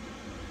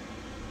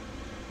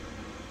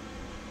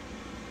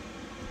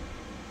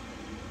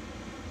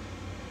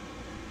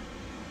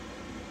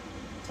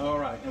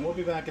 Alright, and we'll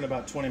be back in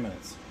about 20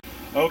 minutes.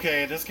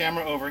 Okay, this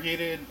camera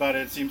overheated, but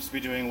it seems to be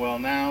doing well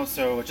now.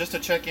 So just to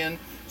check in,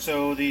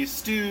 so the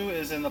stew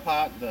is in the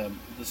pot, the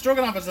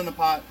stroganoff is in the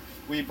pot.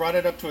 We brought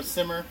it up to a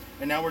simmer,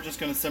 and now we're just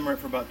going to simmer it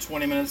for about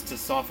 20 minutes to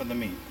soften the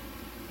meat.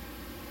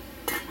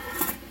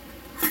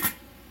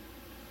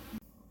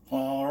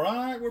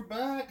 Alright, we're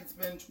back. It's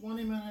been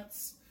 20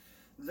 minutes.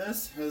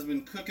 This has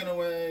been cooking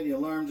away. The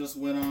alarm just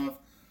went off.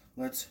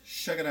 Let's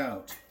check it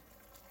out.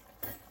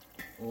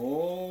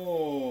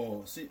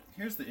 Oh, see,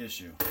 here's the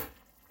issue.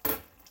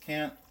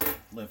 Can't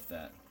lift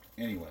that.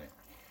 Anyway,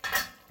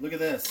 look at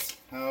this.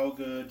 How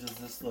good does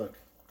this look?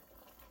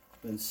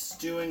 Been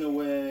stewing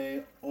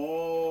away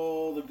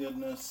all the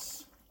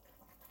goodness,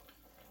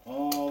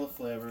 all the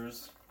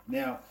flavors.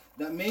 Now,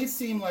 that may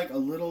seem like a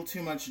little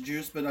too much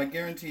juice, but I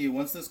guarantee you,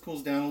 once this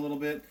cools down a little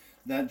bit,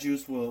 that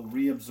juice will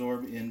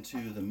reabsorb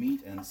into the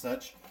meat and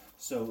such.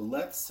 So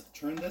let's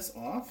turn this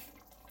off.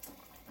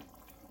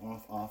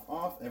 Off, off,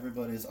 off.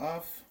 Everybody's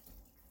off.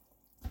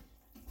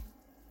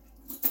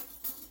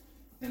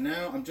 And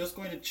now I'm just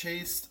going to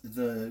taste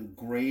the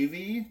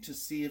gravy to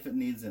see if it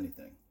needs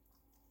anything.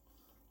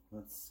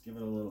 Let's give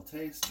it a little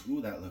taste.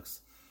 Ooh, that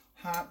looks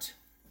hot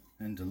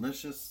and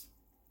delicious.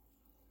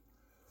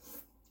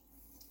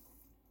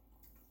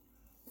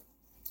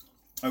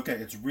 Okay,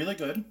 it's really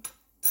good,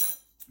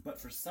 but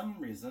for some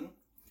reason,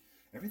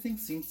 everything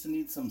seems to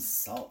need some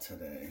salt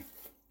today.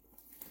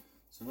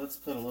 So let's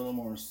put a little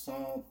more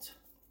salt.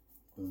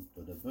 Boom,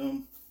 boom,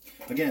 boom.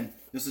 Again,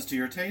 this is to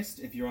your taste.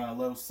 If you're on a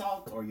low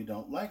salt, or you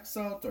don't like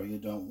salt, or you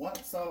don't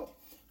want salt,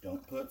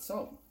 don't put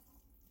salt.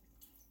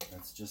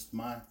 That's just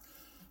my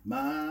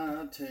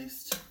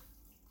taste.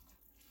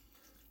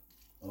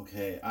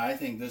 Okay, I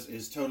think this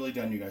is totally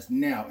done, you guys.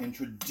 Now, in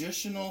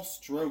traditional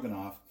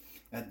stroganoff,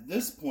 at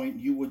this point,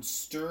 you would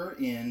stir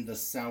in the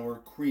sour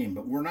cream,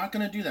 but we're not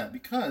going to do that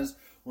because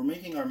we're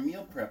making our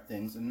meal prep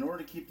things. And in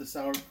order to keep the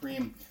sour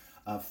cream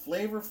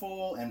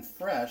flavorful and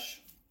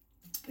fresh,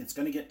 it's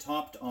going to get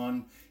topped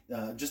on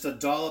just a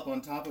dollop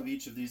on top of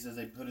each of these as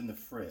they put in the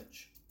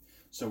fridge.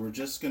 So we're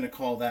just going to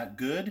call that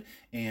good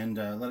and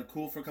let it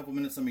cool for a couple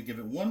minutes. Let me give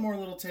it one more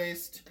little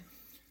taste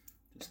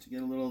just to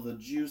get a little of the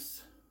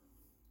juice.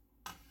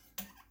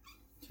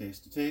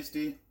 Tasty,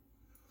 tasty.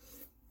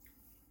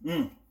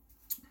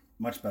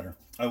 Much better.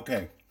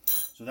 Okay,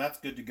 so that's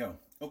good to go.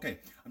 Okay,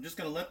 I'm just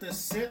going to let this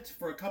sit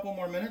for a couple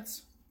more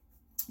minutes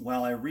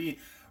while I retool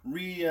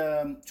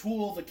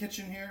the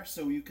kitchen here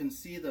so you can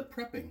see the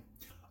prepping.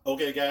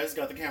 Okay guys,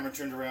 got the camera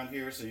turned around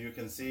here so you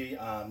can see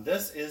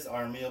this is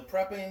our meal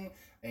prepping,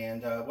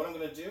 and what I'm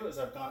going to do is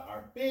I've got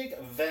our big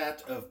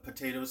vat of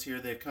potatoes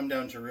here. They've come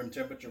down to room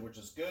temperature, which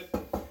is good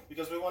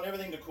because we want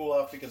everything to cool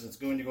off because it's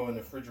going to go in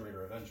the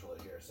refrigerator eventually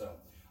here. So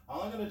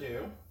all I'm going to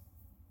do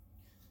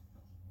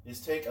is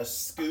take a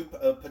scoop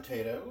of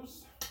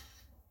potatoes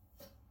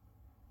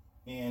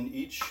in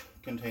each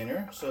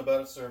container, so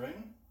about a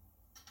serving.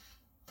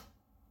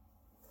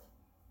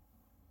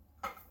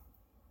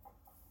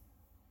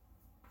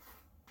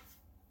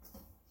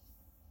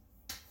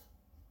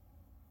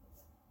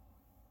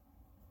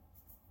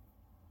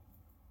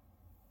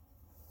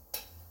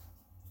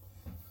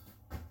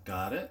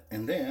 Got it.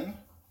 And then,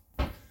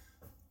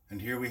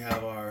 and here we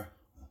have our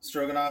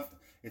stroganoff.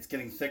 It's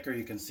getting thicker,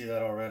 you can see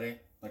that already,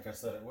 like I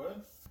said it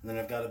would. And then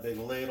I've got a big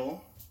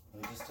ladle.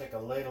 I just take a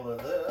ladle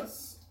of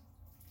this,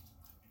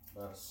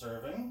 about a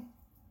serving,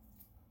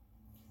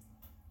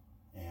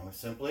 and we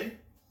simply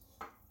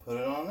put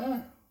it on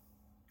there.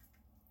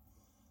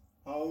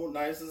 How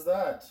nice is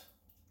that?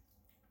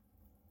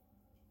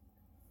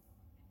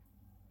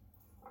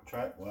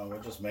 Try it. Well,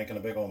 we're just making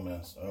a big old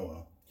mess. Oh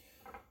well.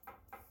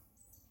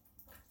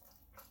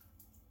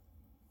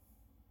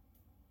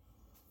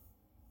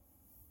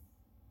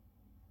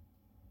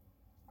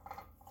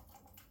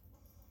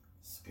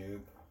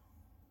 Scoop.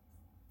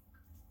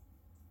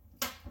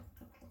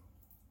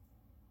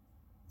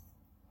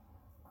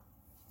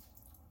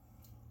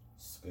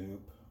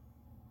 Scoop.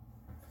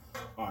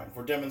 Alright,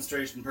 For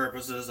demonstration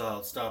purposes,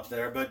 I'll stop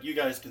there, but you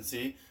guys can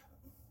see.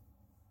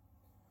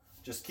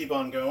 Just keep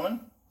on going.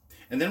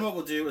 And then what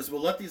we'll do is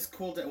we'll let these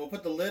cool down. We'll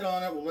put the lid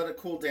on it, we'll let it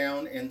cool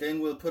down, and then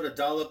we'll put a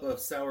dollop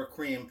of sour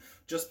cream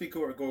just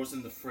before it goes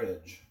in the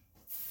fridge.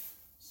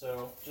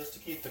 So just to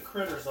keep the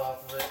critters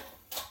off of it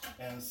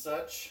and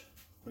such,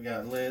 we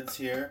got lids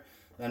here.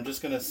 And I'm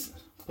just going to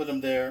put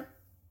them there.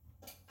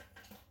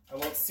 I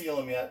won't seal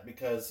them yet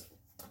because,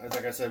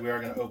 like I said, we are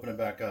going to open it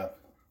back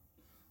up.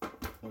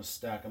 We'll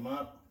stack them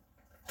up.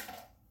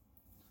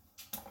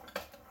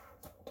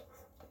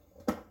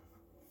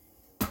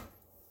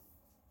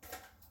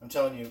 I'm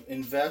telling you,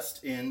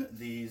 invest in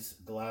these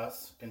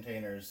glass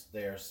containers.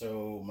 They are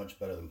so much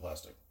better than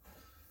plastic.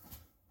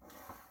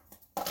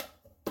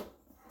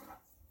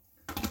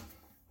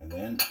 And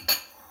then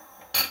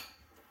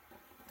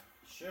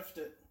shift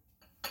it.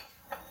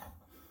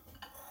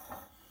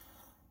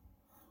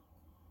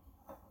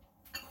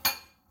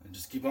 And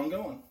just keep on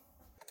going.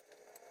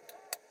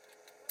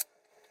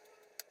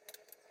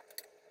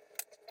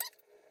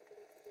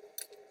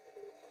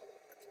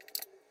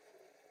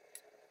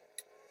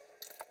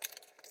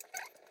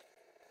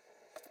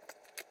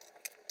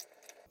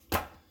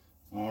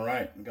 All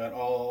right, we got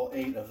all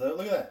 8 of those.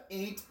 Look at that,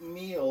 8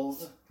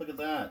 meals. Look at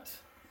that,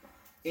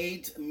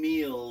 8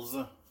 meals.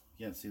 You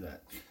can't see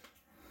that.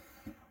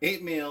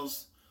 8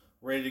 meals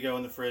ready to go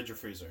in the fridge or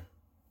freezer.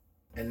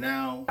 And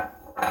now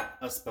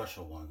a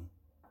special one.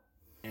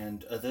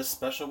 And this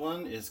special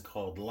one is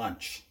called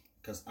lunch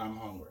because I'm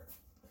hungry.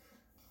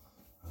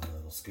 A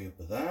little scoop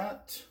of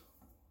that.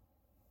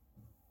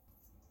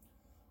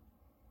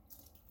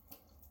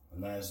 A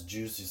nice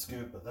juicy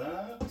scoop of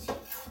that.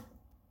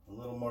 A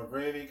little more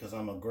gravy because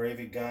I'm a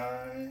gravy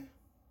guy.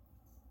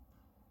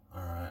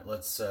 All right,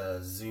 let's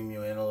zoom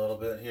you in a little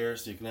bit here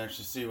so you can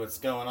actually see what's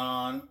going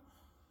on.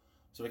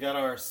 So we got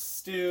our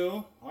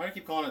stew. Why do I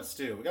keep calling it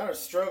stew? We got our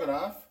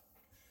stroganoff.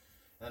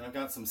 And I've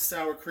got some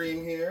sour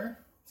cream here.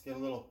 Let's get a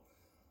little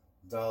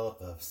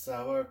dollop of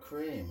sour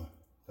cream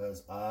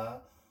because I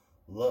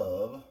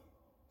love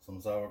some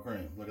sour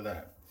cream. Look at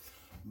that.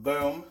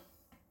 Boom.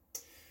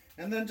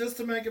 And then just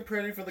to make it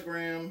pretty for the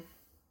gram,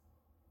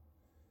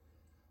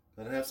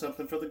 gotta have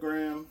something for the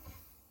gram.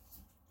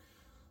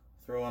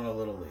 Throw on a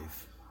little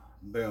leaf.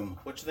 Boom.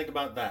 What you think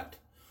about that?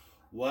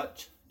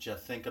 What you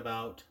think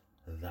about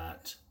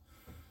that?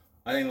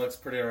 I think it looks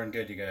pretty darn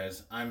good, you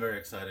guys. I'm very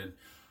excited.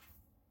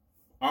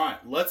 All right,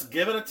 let's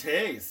give it a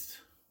taste.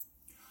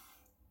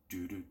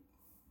 Do-do,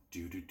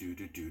 do-do,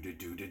 do-do, do-do,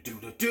 do-do,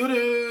 do-do,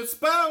 do-do,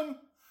 spoon!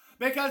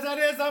 Because it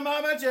is the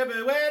moment you've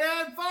been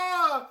waiting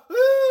for!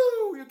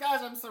 Woo! You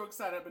guys, I'm so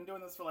excited. I've been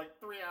doing this for like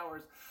 3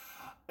 hours.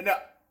 No,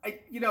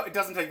 it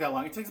doesn't take that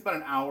long. It takes about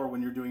an hour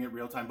when you're doing it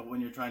real time, but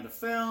when you're trying to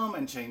film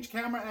and change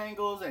camera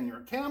angles and your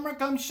camera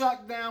comes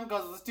shut down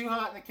because it's too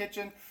hot in the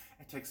kitchen,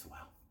 it takes a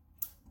while.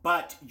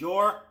 But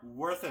you're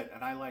worth it,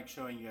 and I like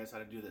showing you guys how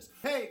to do this.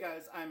 Hey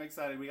guys, I'm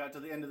excited. We got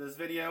to the end of this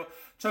video.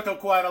 Took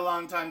quite a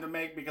long time to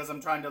make because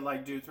I'm trying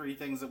to do 3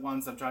 things at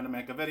once. I'm trying to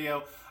make a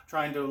video,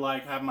 trying to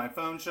have my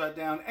phone shut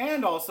down,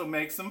 and also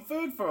make some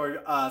food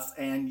for us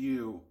and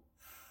you.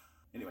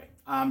 Anyway,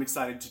 I'm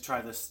excited to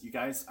try this, you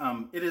guys.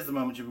 It is the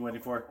moment you've been waiting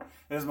for.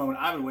 It is the moment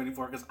I've been waiting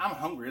for because I'm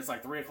hungry. It's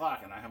like 3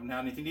 o'clock and I haven't had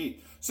anything to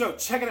eat. So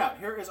check it out.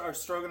 Here is our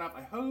stroganoff.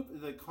 I hope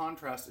the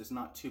contrast is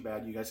not too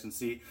bad. You guys can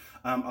see.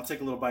 I'll take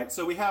a little bite.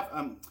 So we have,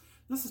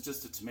 this is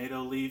just a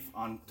tomato leaf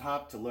on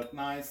top to look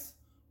nice.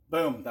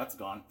 Boom, that's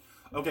gone.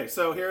 Okay,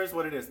 so here's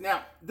what it is.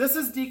 Now, this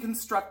is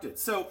deconstructed.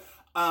 So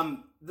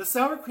the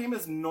sour cream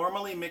is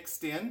normally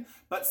mixed in,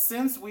 but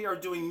since we are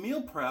doing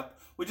meal prep,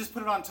 we just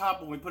put it on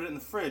top when we put it in the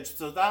fridge.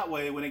 So that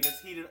way, when it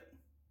gets heated,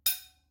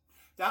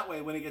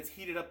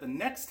 up the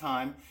next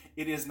time,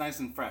 it is nice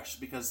and fresh.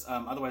 Because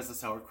otherwise, the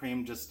sour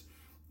cream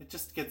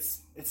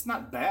it's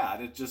not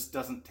bad. It just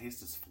doesn't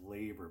taste as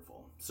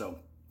flavorful. So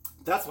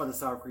that's why the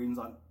sour cream's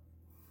on.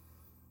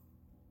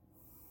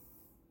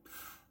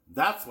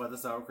 That's why the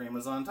sour cream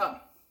is on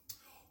top.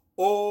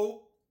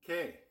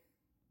 Okay.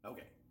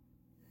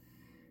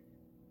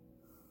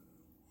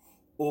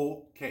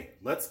 Okay,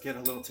 let's get a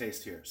little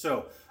taste here.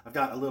 So, I've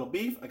got a little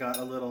beef, I got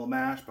a little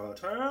mashed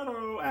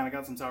potato, and I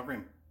got some sour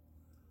cream.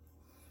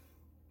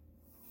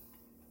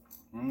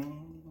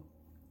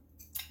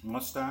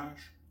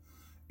 Mustache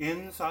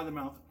inside the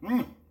mouth.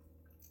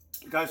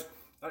 Guys,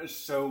 that is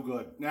so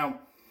good. Now,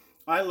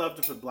 I love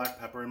to put black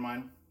pepper in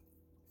mine.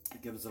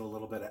 It gives it a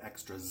little bit of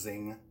extra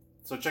zing.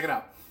 So check it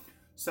out.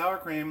 Sour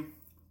cream,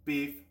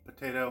 beef,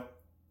 potato.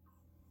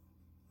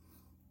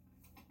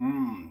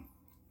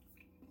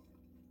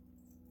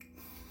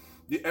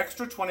 The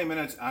extra 20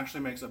 minutes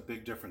actually makes a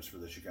big difference for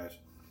this, you guys.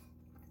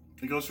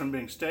 It goes from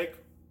being steak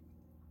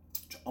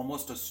to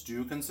almost a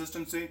stew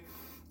consistency.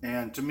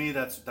 And to me,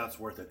 that's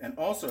worth it. And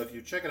also, if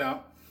you check it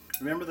out,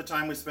 remember the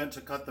time we spent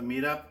to cut the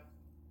meat up?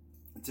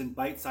 It's in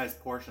bite-sized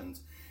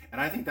portions.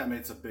 And I think that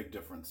makes a big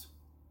difference.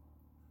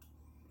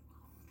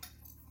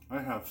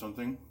 I have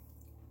something.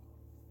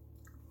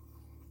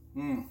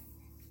 You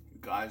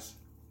guys,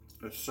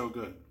 it's so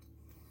good.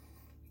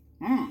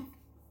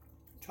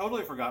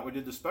 Totally forgot we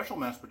did the special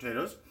mashed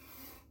potatoes.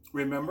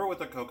 remember with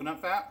the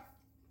coconut fat,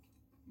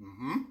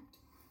 you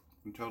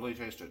can totally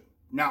taste it.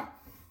 Now,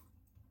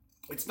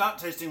 it's not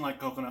tasting like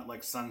coconut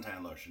like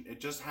suntan lotion. It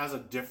just has a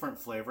different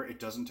flavor. It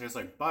doesn't taste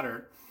like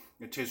butter.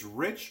 It tastes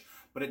rich,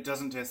 but it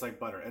doesn't taste like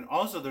butter. And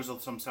also there's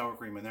some sour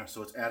cream in there,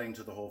 so it's adding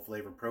to the whole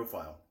flavor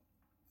profile.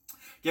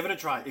 Give it a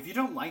try. If you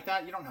don't like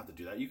that, you don't have to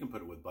do that. You can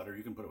put it with butter.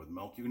 You can put it with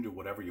milk. You can do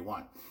whatever you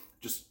want.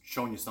 Just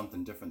showing you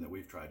something different that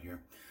we've tried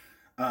here.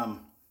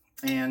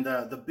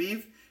 The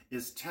beef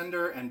is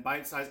tender and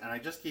bite-sized, and I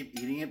just keep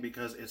eating it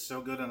because it's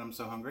so good and I'm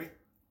so hungry.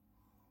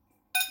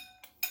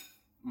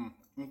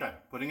 Okay,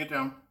 putting it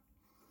down,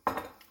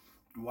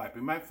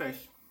 wiping my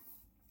face,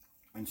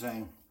 and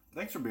saying,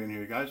 thanks for being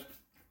here, you guys.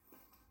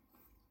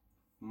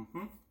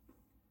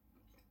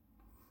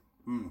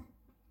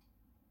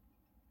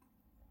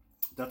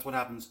 That's what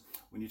happens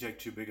when you take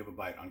too big of a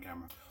bite on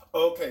camera.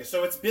 Okay,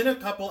 so it's been a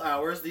couple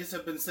hours. These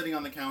have been sitting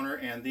on the counter,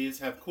 and these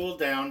have cooled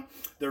down.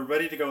 They're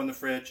ready to go in the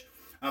fridge.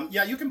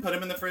 Yeah, you can put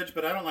them in the fridge,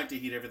 but I don't like to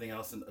heat everything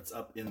else that's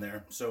up in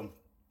there. So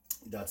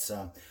that's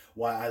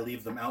why I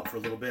leave them out for a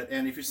little bit.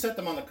 And if you set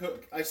them on the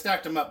cook, I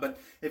stacked them up, but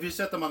if you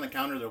set them on the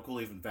counter, they'll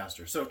cool even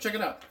faster. So check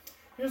it out.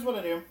 Here's what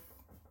I do.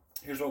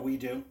 Here's what we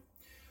do.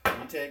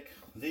 We take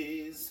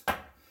these,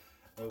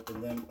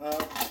 open them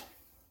up.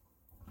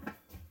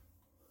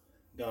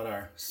 Got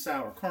our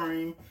sour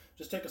cream.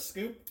 Just take a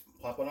scoop,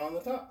 pop it on the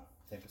top.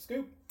 Take a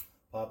scoop,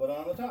 pop it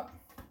on the top.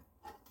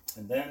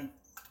 And then,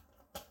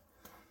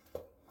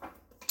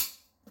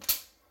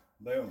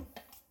 boom.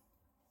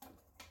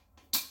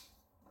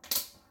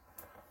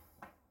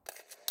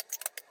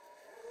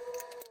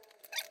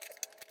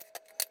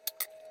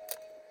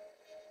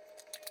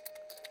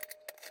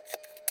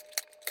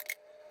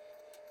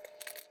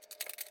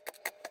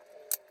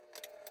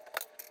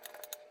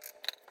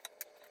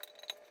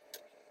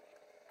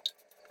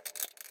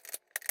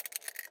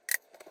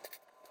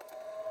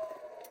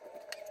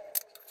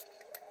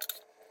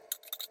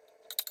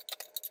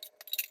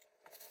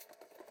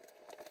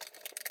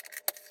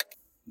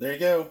 There you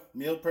go,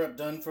 meal prep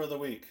done for the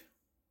week.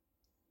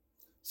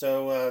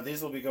 So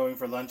these will be going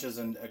for lunches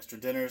and extra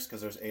dinners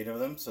because there's 8 of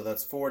them. So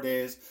that's 4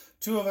 days,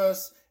 2 of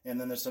us,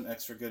 and then there's some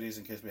extra goodies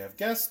in case we have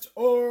guests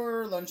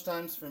or lunch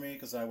times for me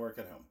because I work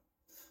at home.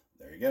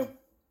 There you go.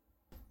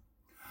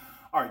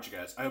 All right, you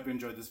guys, I hope you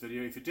enjoyed this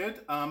video. If you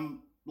did,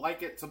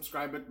 like it,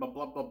 subscribe it, blah,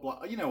 blah, blah,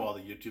 blah. You know all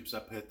the YouTube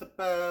stuff. Hit the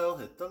bell,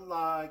 hit the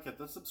like, hit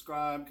the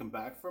subscribe, come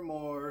back for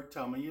more.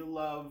 Tell me you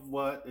love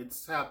what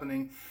it's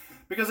happening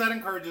because that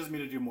encourages me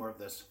to do more of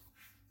this.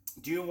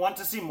 Do you want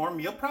to see more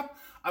meal prep?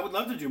 I would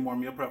love to do more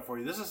meal prep for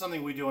you. This is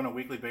something we do on a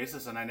weekly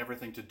basis, and I never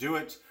think to do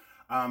it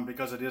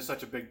because it is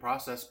such a big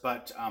process.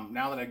 But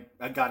now that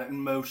I got it in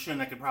motion,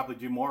 I could probably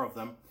do more of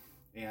them.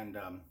 And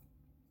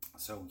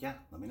so, yeah,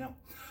 let me know.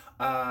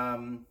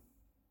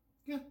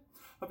 Yeah,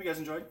 hope you guys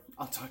enjoyed.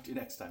 I'll talk to you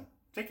next time.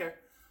 Take care.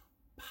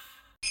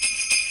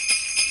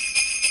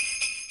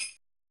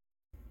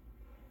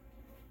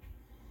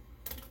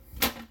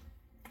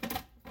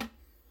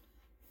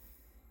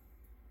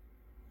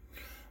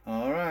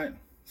 All right,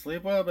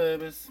 sleep well,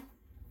 babies.